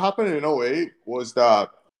 so what happened in 2008 was that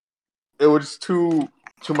it was too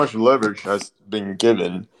much leverage has been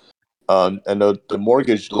given, and the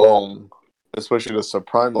mortgage loan, especially the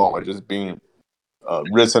subprime loan, are just being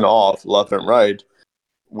written off left and right,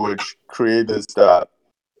 which created that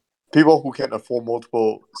people who can afford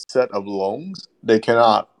multiple set of loans, they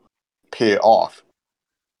cannot pay it off.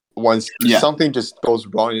 Once something just goes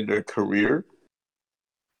wrong in their career,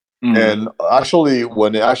 and actually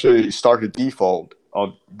when it actually started default,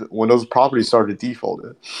 when those properties started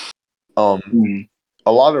defaulted,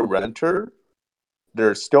 a lot of renter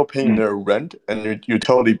they're still paying their rent and their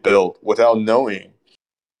utility bill without knowing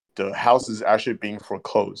the house is actually being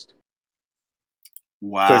foreclosed.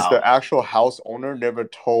 Because the Wow. actual house owner never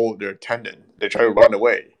told their tenant. They try to run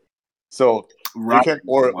away. So they Right. can,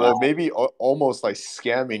 or Wow. maybe almost like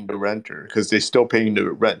scamming the renter because they're still paying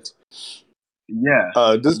the rent. Yeah.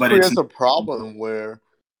 This But it's creates a problem where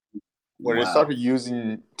they wow.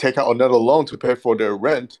 started take out another loan to pay for their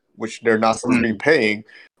rent, which they're not supposed to be paying,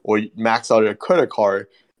 or max out their credit card,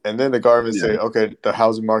 and then the government say, okay, the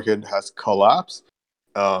housing market has collapsed.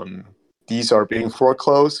 These are being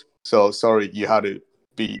foreclosed, so sorry, you had to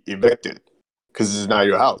be evicted because this is not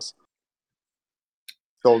your house.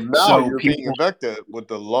 So now So you're being people, evicted with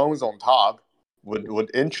the loans on top, with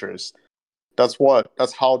interest. That's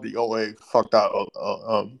how the OA fucked out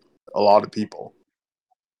a lot of people.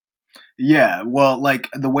 yeah, well, like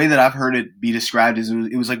the way that I've heard it be described is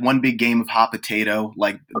it was like one big game of hot potato.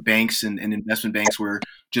 Like banks and investment banks were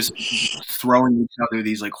just throwing each other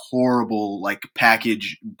these like horrible like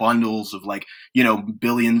package bundles of like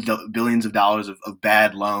billions of dollars of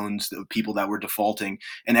bad loans of people that were defaulting,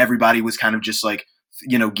 and everybody was kind of just like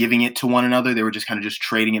giving it to one another. They were just kind of just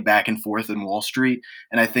trading it back and forth in Wall Street,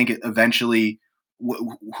 and I think it eventually.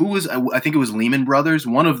 Who was I think it was Lehman Brothers.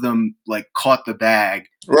 One of them like caught the bag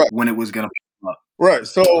Right. when it was going to come up. Right.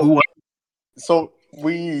 So Who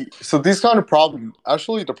was so this kind of problem,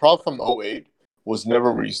 actually the problem from '08 was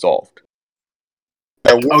never resolved.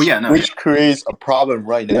 Which creates a problem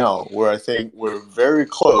right now where I think we're very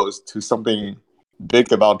close to something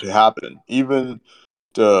big about to happen. Even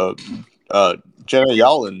the Janet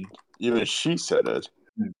Yellen, even she said it.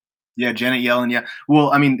 Yeah, Janet Yellen. Yeah.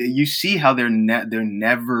 Well, I mean, you see how they're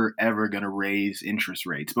never ever going to raise interest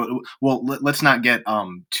rates. But let's not get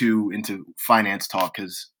too into finance talk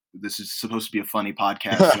because this is supposed to be a funny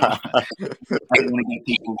podcast. So I don't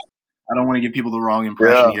want to give people the wrong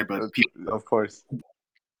impression here. But of course.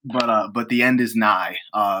 But the end is nigh.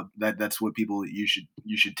 That's what people you should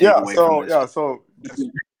take away from this. Yeah. So just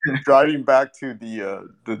driving back to the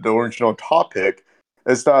original topic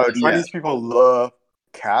is that Chinese people love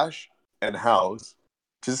cash and house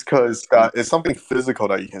just because it's something physical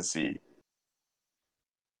that you can see.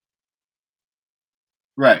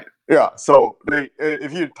 Right. Yeah. So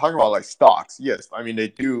if you're talking about like stocks, yes, I mean they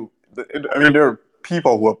do. I mean there are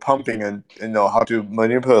people who are pumping and know how to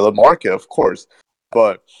manipulate the market, of course,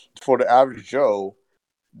 but for the average Joe,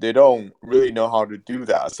 they don't really know how to do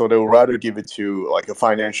that. So they would rather give it to like a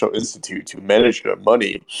financial institute to manage their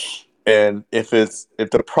money. And if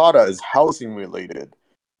the product is housing related,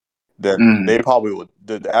 then they probably would.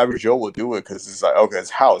 The average Joe will do it because it's like, okay, it's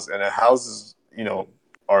house, and houses,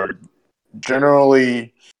 are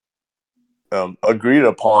generally agreed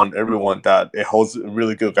upon everyone that it holds a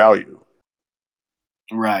really good value.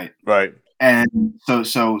 Right. Right. And so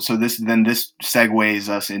this segues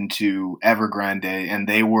us into EverGrande, and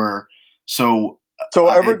they were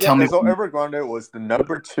EverGrande was the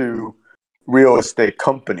number 2 real estate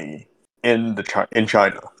company in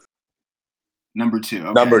China. Number 2.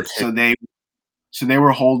 Okay. Number 2. So they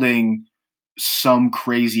were holding some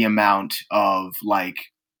crazy amount of like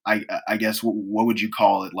I guess what would you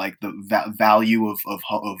call it, like the value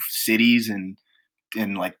of cities and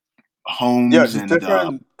like homes, yeah, just and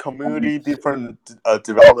different community, different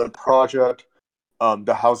development project.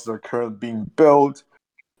 The houses are currently being built,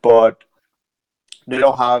 but they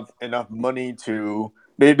don't have enough money to.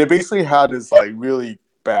 They basically had this like really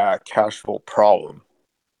bad cash flow problem.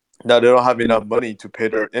 Now they don't have enough money to pay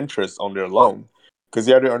their interest on their loan, because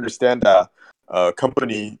you have to understand that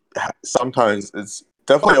company sometimes it's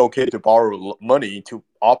definitely okay to borrow money to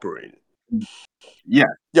operate.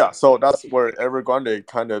 Yeah. So that's where EverGrande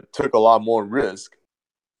kind of took a lot more risk,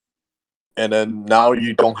 and then now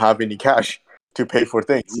you don't have any cash to pay for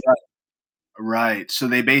things. Right. So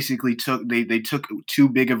they basically took too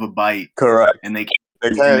big of a bite. Correct. And they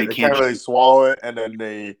can't really swallow it, and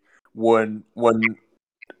then when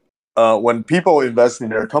people invest in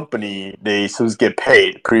their company, they sort of get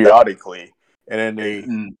paid periodically, and then they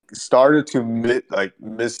started to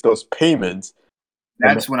miss those payments.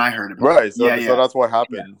 That's when I heard about it. Right. So that's what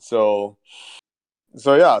happened.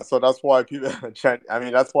 Yeah. So that's why people. I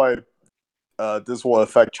mean, that's why this will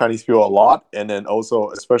affect Chinese people a lot, and then also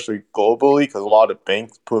especially globally, because a lot of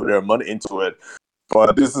banks put their money into it.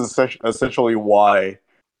 But this is essentially why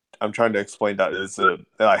I'm trying to explain that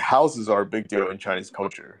like houses are a big deal in Chinese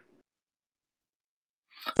culture.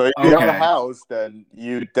 So if you have a house, then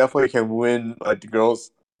you definitely can win like the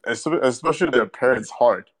girls, especially their parents'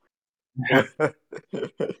 heart.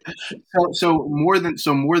 So more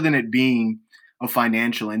than it being a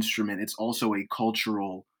financial instrument, it's also a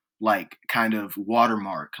cultural like kind of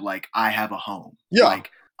watermark, like I have a home. Yeah,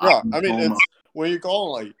 like yeah. I mean, it's when you go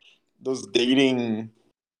on like those dating,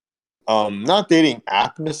 not dating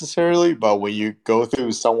app necessarily, but when you go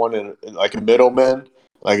through someone in like a middleman,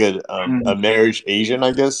 like a marriage agent,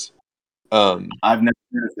 I guess. I've never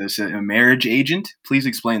heard of this. A marriage agent? Please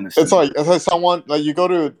explain this. It's like someone like you go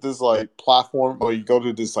to this like platform or you go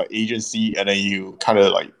to this like agency and then you kind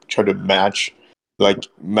of like try to match like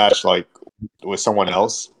with someone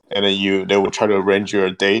else and then they will try to arrange you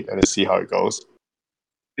a date and then see how it goes.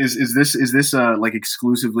 Is this like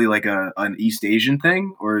exclusively like an East Asian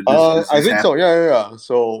thing or I think so. Yeah.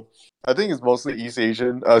 So I think it's mostly East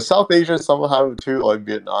Asian. South Asian some have it too, like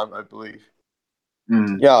Vietnam, I believe.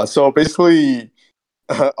 Yeah. So basically,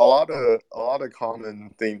 a lot of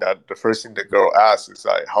common thing that the first thing the girl asks is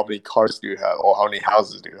like, how many cars do you have, or how many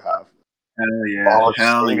houses do you have? Hell yeah. How much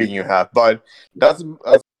saving you have? But that's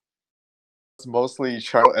mostly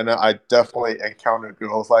child, and I definitely encountered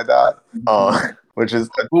girls like that. Which is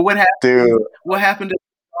what happened? Dude, what happened to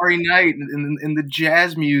Starry Night and the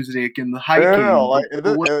jazz music and the hiking? No, like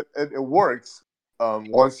it works.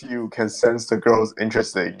 Once you can sense the girl's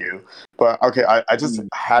interested in you. But okay, I just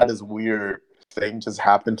had this weird thing just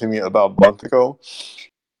happen to me about a month ago.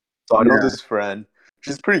 So I know this friend.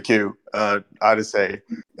 She's pretty cute, I'd say.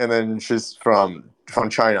 And then she's from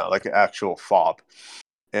China, like an actual fob.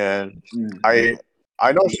 And I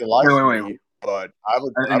know she likes me, but I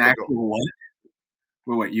would an actual what?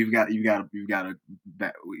 Wait, you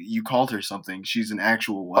called her something. She's an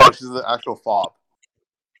actual what? Oh, she's an actual fob.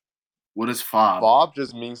 What is fob? Fob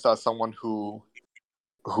just means that someone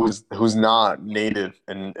who's not native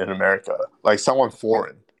in America, like someone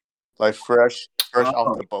foreign, like fresh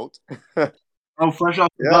off the boat. Oh, fresh off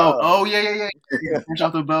the boat. Oh yeah. Fresh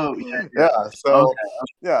off the boat. Yeah. So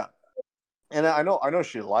yeah, and I know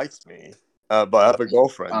she likes me, but I have a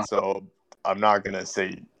girlfriend, so I'm not gonna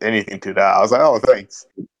say anything to that. I was like, oh, thanks.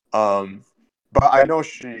 But I know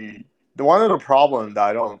one of the problems that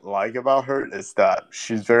I don't like about her is that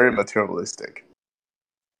she's very materialistic.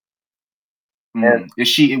 Was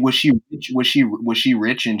she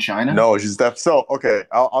rich in China? No, she's so okay.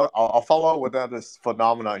 I'll follow up with this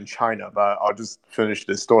phenomenon in China, but I'll just finish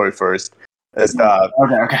this story first. Is that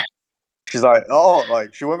okay? She's like,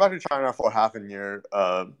 she went back to China for half a year,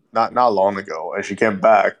 not long ago, and she came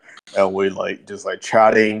back, and we just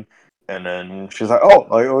chatting, and then she's like, oh,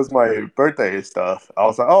 like it was my birthday and stuff. I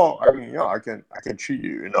was like, oh, I mean, I can treat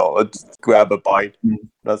you, let's grab a bite.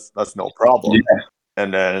 That's no problem. Yeah.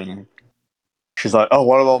 And then she's like, oh,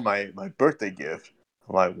 what about my birthday gift?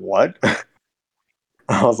 I'm like, what?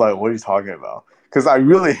 I was like, what are you talking about? Because I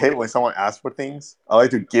really hate when someone asks for things. I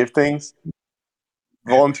like to give things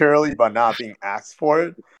voluntarily, but not being asked for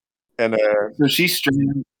it. And so she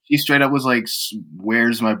straight up was like,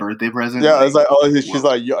 "Where's my birthday present?" Yeah, it's like, oh, she's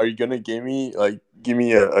like, are you gonna give me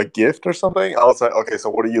a gift or something? I was like, okay, so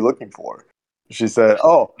what are you looking for? She said,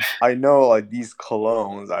 oh, I know like these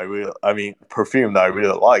colognes perfume that I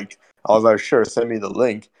really liked. I was like, sure, send me the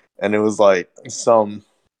link. And it was like some,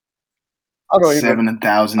 I don't know,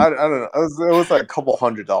 7,000. I don't know. It was like a couple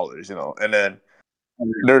 $100, And then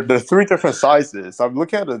there's 3 different sizes. I'm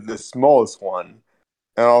looking at the smallest one,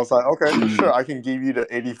 and I was like, okay, sure, I can give you the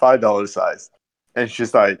 $85 size. And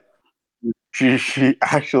she's like, she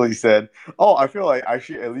actually said, oh, I feel like I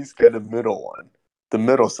should at least get the middle one, the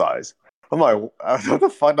middle size. I'm like, what the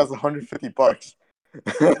fuck? That's $150.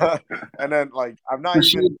 And then I'm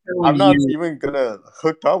not even gonna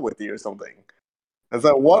hook up with you or something. It's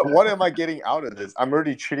like, what am I getting out of this? I'm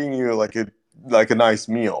already treating you like a nice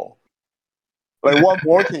meal. Like, what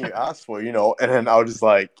more can you ask for, And then I was just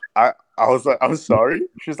like, I was like, I'm sorry.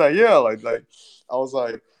 She's like, yeah, like I was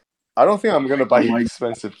like, I don't think I'm gonna buy you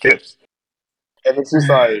expensive gifts. And it's just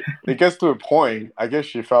like, it gets to a point. I guess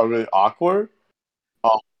she felt really awkward.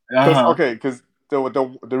 Because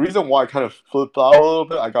the reason why I kind of flipped out a little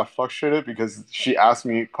bit, I got frustrated because she asked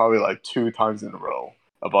me probably 2 times in a row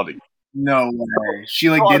about it. No way. She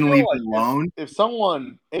didn't leave it alone. If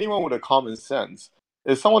anyone with a common sense,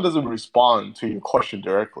 if someone doesn't respond to your question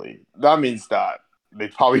directly, that means that they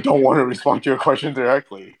probably don't want to respond to your question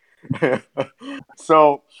directly.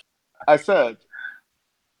 So I said,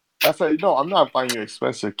 no, I'm not buying you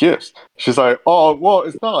expensive gifts. She's like, oh, well,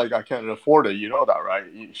 it's not like I can't afford it. You know that, right?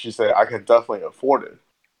 She said, I can definitely afford it.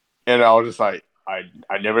 And I was just like, I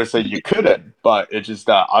never said you couldn't, but it's just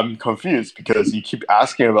that I'm confused because you keep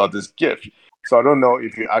asking about this gift. So I don't know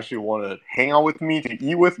if you actually want to hang out with me, to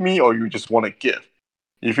eat with me, or you just want a gift.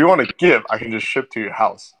 If you want a gift, I can just ship to your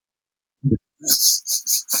house.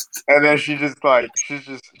 And then she's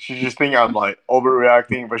just think I'm like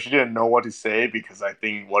overreacting, but she didn't know what to say because I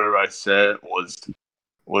think whatever I said was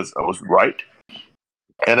right.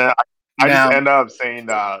 And then I just Now, end up saying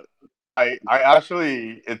that I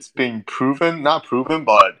actually it's being proven, not proven,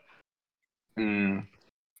 but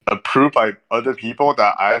approved by other people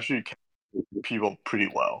that I actually can people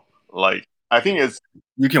pretty well. Like I think it's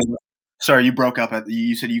you can. Sorry, you broke up.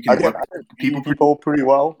 You said you I can can, what I can people? read people pretty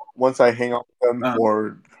well once I hang out with them Uh,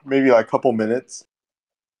 for maybe like a couple minutes.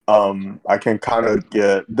 I can kind of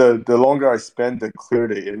get the longer I spend, the clearer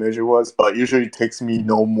the image it was. But usually it takes me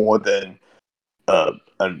no more than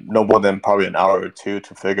probably an hour or two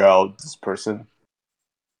to figure out this person.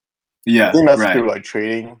 I yeah, think that's right. through like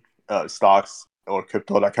trading stocks or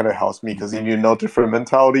crypto. That kind of helps me because you know different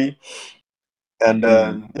mentality. And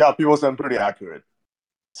then people sound pretty accurate.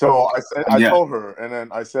 So I Yeah. told her, and then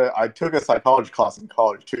I said I took a psychology class in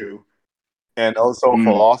college too, and also Mm.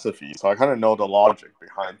 philosophy. So I kind of know the logic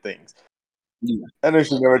behind things. Yeah. And then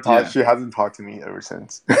she never talked. Yeah. She hasn't talked to me ever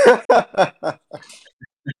since.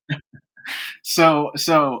 So,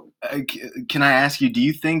 can I ask you? Do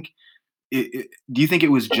you think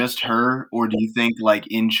it was just her, or do you think like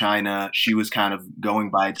in China she was kind of going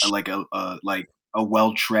by like a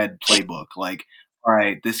well-tread playbook? Like, all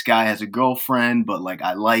right, this guy has a girlfriend, but like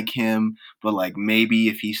I like him, but like maybe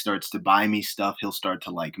if he starts to buy me stuff, he'll start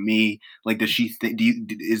to like me. Like, does she think?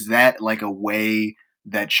 Is that like a way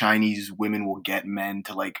that Chinese women will get men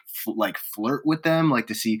to like flirt with them, like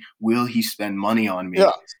to see will he spend money on Yeah,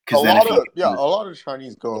 me? Because then if he a lot of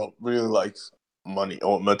Chinese girl really likes money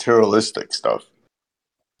or materialistic stuff,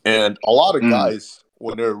 and a lot of Mm, guys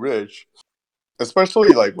when they're rich,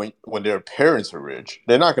 especially like when their parents are rich,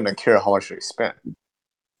 they're not gonna care how much they spend.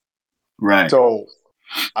 right. So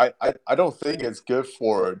I don't think it's good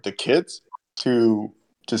for the kids to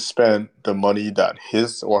spend the money that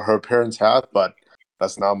his or her parents have, but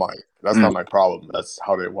that's not my Mm. problem. That's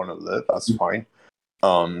how they want to live. That's fine.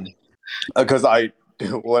 Because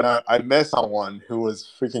when I met someone who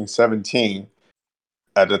was freaking 17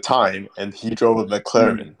 at the time, and he drove a Mm.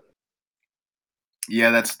 McLaren. Yeah,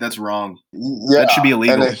 that's wrong. That should Yeah, be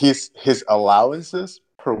and illegal. then his allowances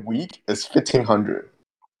per week is 1,500.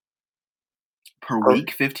 Per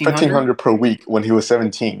week, 1,500? 1,500 per week when he was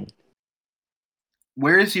 17.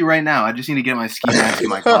 Where is he right now? I just need to get my ski mask and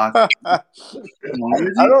my clock. I Where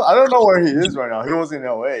is he? don't know where he is right now. He was in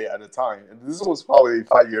LA at the time. And this was probably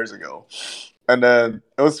 5 years ago. And then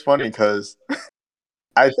it was funny because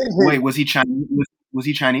I think Wait, was he Chinese? Was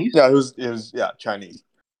he Chinese? he was Chinese.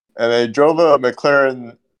 And they drove a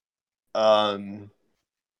McLaren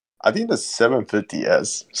I think the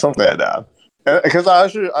 750S, something like that. Because I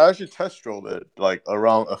actually test drove it like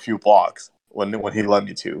around a few blocks when he let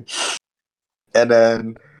me to. And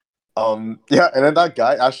then and then that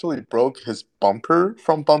guy actually broke his bumper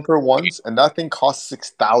from bumper once, and that thing cost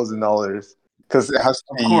 $6,000 because it has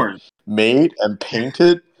to Of be course, made and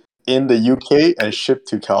painted in the UK and shipped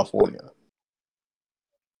to California.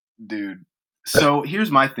 dude. So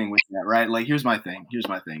here's my thing with that, right? Like, here's my thing.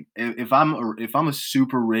 If I'm a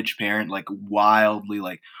super rich parent, like wildly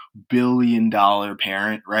like $1 billion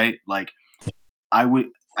parent, right? Like, I would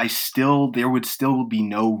there would still be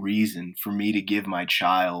no reason for me to give my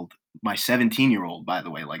child, my 17-year-old, by the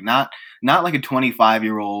way, like not like a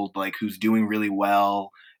 25-year-old like who's doing really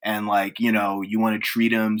well and like, you want to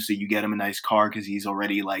treat him so you get him a nice car cuz he's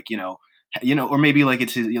already like, or maybe like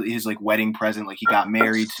it's his like wedding present, like he got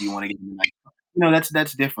married so you want to get him a nice car.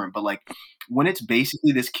 That's different, but like when it's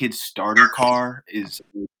basically this kid's starter car is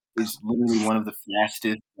literally one of the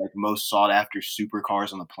fastest, like most sought after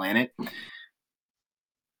supercars on the planet.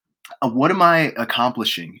 What am I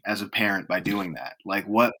accomplishing as a parent by doing that? Like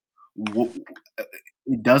what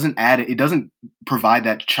it doesn't provide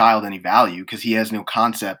that child any value because he has no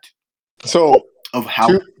concept So of how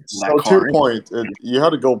that to your car is. point, you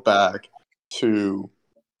had to go back to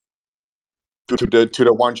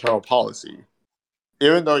the one child policy.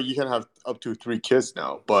 Even though you can have up to 3 kids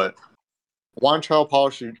now, but one child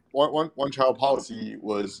policy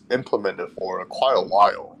was implemented for quite a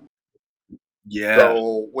while. Yeah.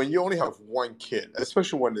 So when you only have one kid,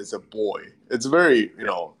 especially when it's a boy, it's very in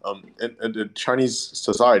the Chinese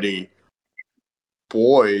society,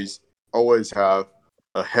 boys always have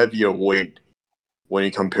a heavier weight when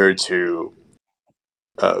you compare to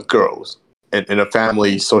girls in a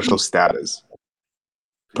family social status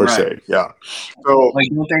per Right. se. Yeah. So Like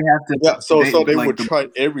don't they have to so they like would the try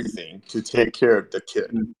everything to take care of the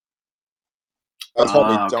kid. That's why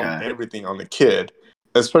they dump okay. everything on the kid,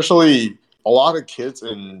 especially a lot of kids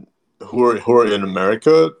who are in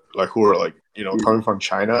America, like who are like coming from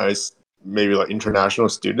China. maybe like international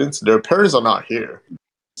students, their parents are not here.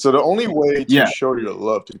 So the only way to show your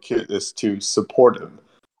love to the kid is to support them.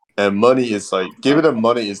 And money is like, giving them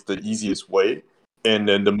money is the easiest way, and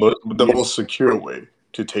then the most secure way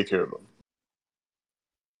to take care of them.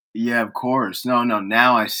 Yeah, of course. No,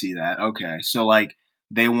 now I see that. Okay. So like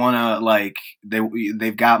they want to like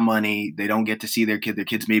they've got money, they don't get to see their kid. Their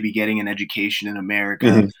kids may be getting an education in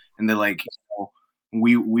America and they're like,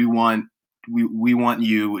 we want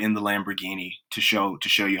you in the Lamborghini to show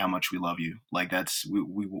you how much we love you. Like that's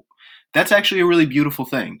that's actually a really beautiful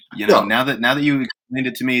thing. Now that you explained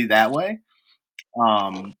it to me that way,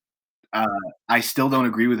 I still don't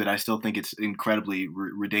agree with it. I still think it's incredibly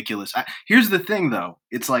ridiculous. Here's the thing, though.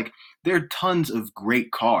 It's like there are tons of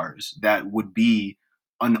great cars that would be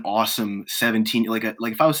an awesome 17. Like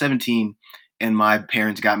if I was 17 and my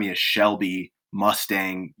parents got me a Shelby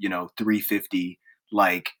Mustang, 350,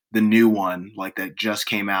 like the new one, like that just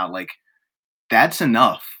came out, like that's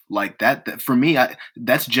enough. Like that for me,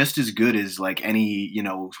 that's just as good as like any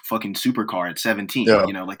fucking supercar at 17.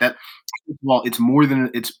 Like that. Well, it's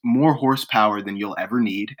more horsepower than you'll ever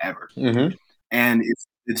need ever, and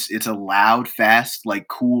it's a loud, fast, like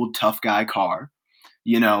cool, tough guy car.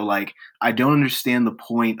 Like I don't understand the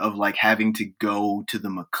point of like having to go to the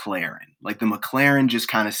McLaren. Like the McLaren just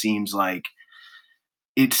kind of seems like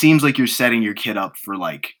you're setting your kid up for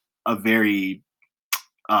like a very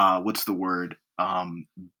what's the word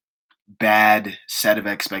bad set of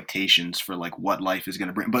expectations for like what life is going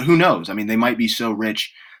to bring. But who knows? I mean, they might be so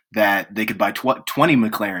rich that they could buy 20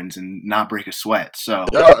 McLarens and not break a sweat. So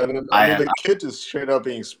yeah, and then, the kid is straight up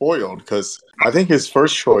being spoiled because I think his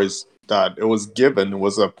first choice that it was given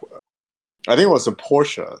was a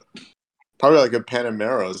Porsche, probably like a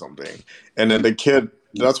Panamera or something. And then the kid,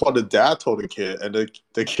 that's what the dad told the kid, and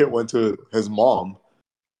the kid went to his mom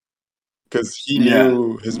because he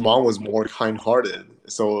knew his mom was more kind-hearted,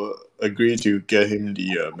 so agreed to get him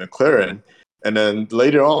the McLaren. And then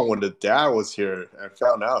later on, when the dad was here and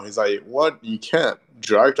found out, he's like, "What? You can't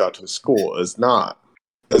drive that to school. It's not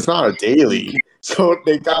a daily." So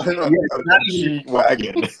they got him a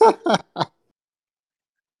G-Wagon.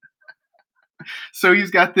 So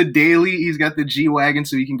he's got the daily, he's got the G-Wagon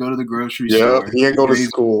so he can go to the grocery store. Yeah, he can go to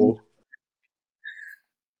school.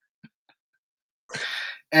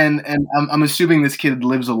 And I'm assuming this kid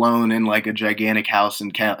lives alone in like a gigantic house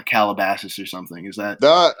in Calabasas or something. Is that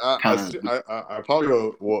I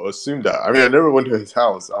probably will assume that. I mean, I never went to his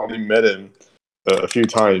house. I only met him a few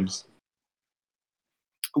times.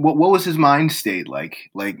 What was his mind state like?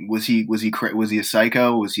 Like was he a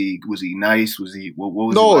psycho? Was he nice? Was he what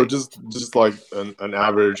was no? He like? Just like an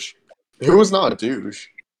average. He was not a douche.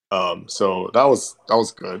 So that was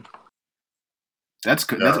good. That's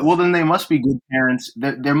good. Yeah. Well, then they must be good parents.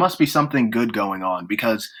 There must be something good going on,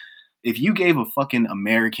 because if you gave a fucking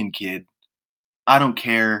American kid, I don't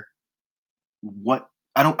care what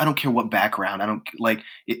background. I don't like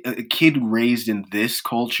a kid raised in this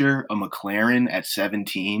culture, a McLaren at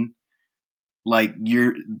 17. Like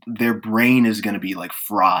their brain is gonna be like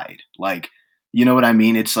fried. Like, you know what I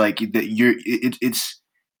mean? It's like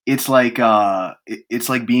it's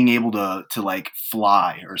like being able to like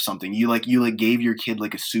fly or something. You gave your kid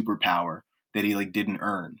like a superpower that he like didn't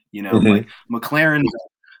earn. Like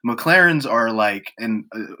McLarens are like, and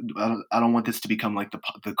I don't want this to become like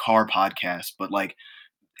the car podcast, but like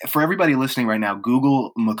for everybody listening right now,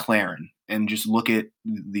 Google McLaren and just look at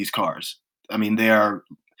these cars. I mean, they're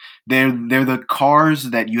the cars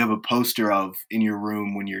that you have a poster of in your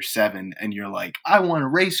room when you're 7, and you're like, I want a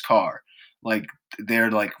race car. Like they're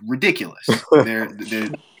like ridiculous.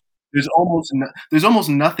 There's almost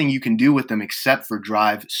nothing you can do with them except for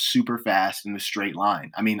drive super fast in a straight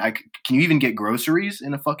line. I mean, can you even get groceries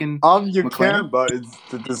in a fucking you McLaren? can, but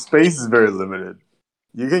the space is very limited.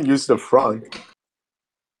 You can use the front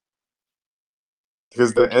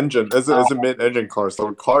because the engine is a mid-engine car, so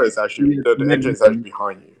the car is actually the engine is actually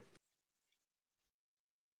behind you.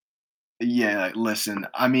 Yeah, listen.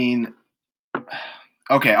 I mean,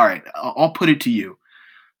 okay, all right. I'll put it to you.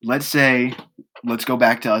 Let's go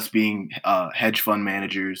back to us being hedge fund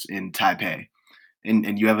managers in Taipei,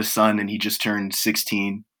 and you have a son and he just turned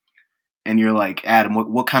 16, and you're like, Adam,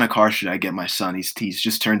 what kind of car should I get my son? He's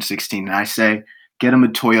just turned 16, and I say, get him a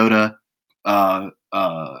Toyota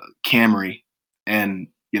Camry, and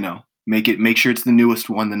make sure it's the newest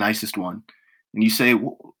one, the nicest one. And you say,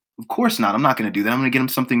 well, of course not. I'm not going to do that. I'm going to get him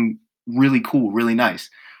something really cool, really nice.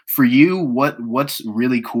 For you, what's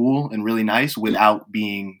really cool and really nice without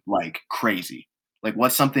being like crazy? Like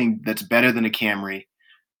what's something that's better than a Camry,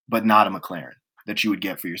 but not a McLaren that you would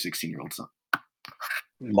get for your 16-year-old son?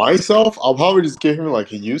 Myself, I'll probably just give him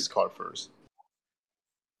like a used car first.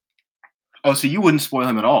 Oh, so you wouldn't spoil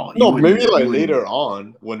him at all? No, maybe like later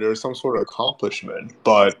on when there's some sort of accomplishment.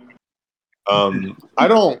 But I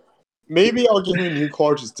don't. Maybe I'll give him a new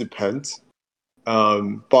car. Just depends.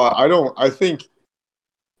 But I don't. I think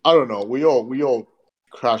I don't know. We all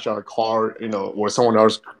crash our car, or someone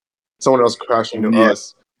else crashing into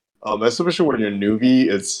us. Especially when you're a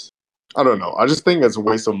newbie, I don't know. I just think it's a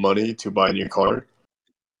waste of money to buy a new car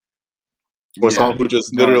for someone who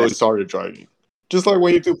just literally started driving. Just like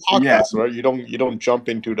when you do podcasts, right? You don't jump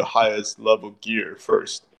into the highest level gear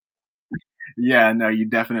first. Yeah, no, you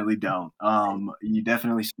definitely don't. You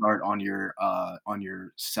definitely start on your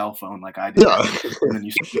cell phone like I did. Yeah. And then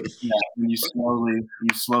you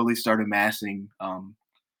slowly start amassing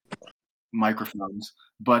microphones.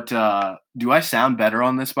 But do I sound better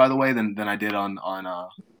on this, by the way, than I did on the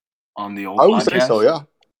old podcast? I would say so, yeah.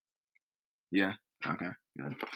 Yeah. Okay. Good.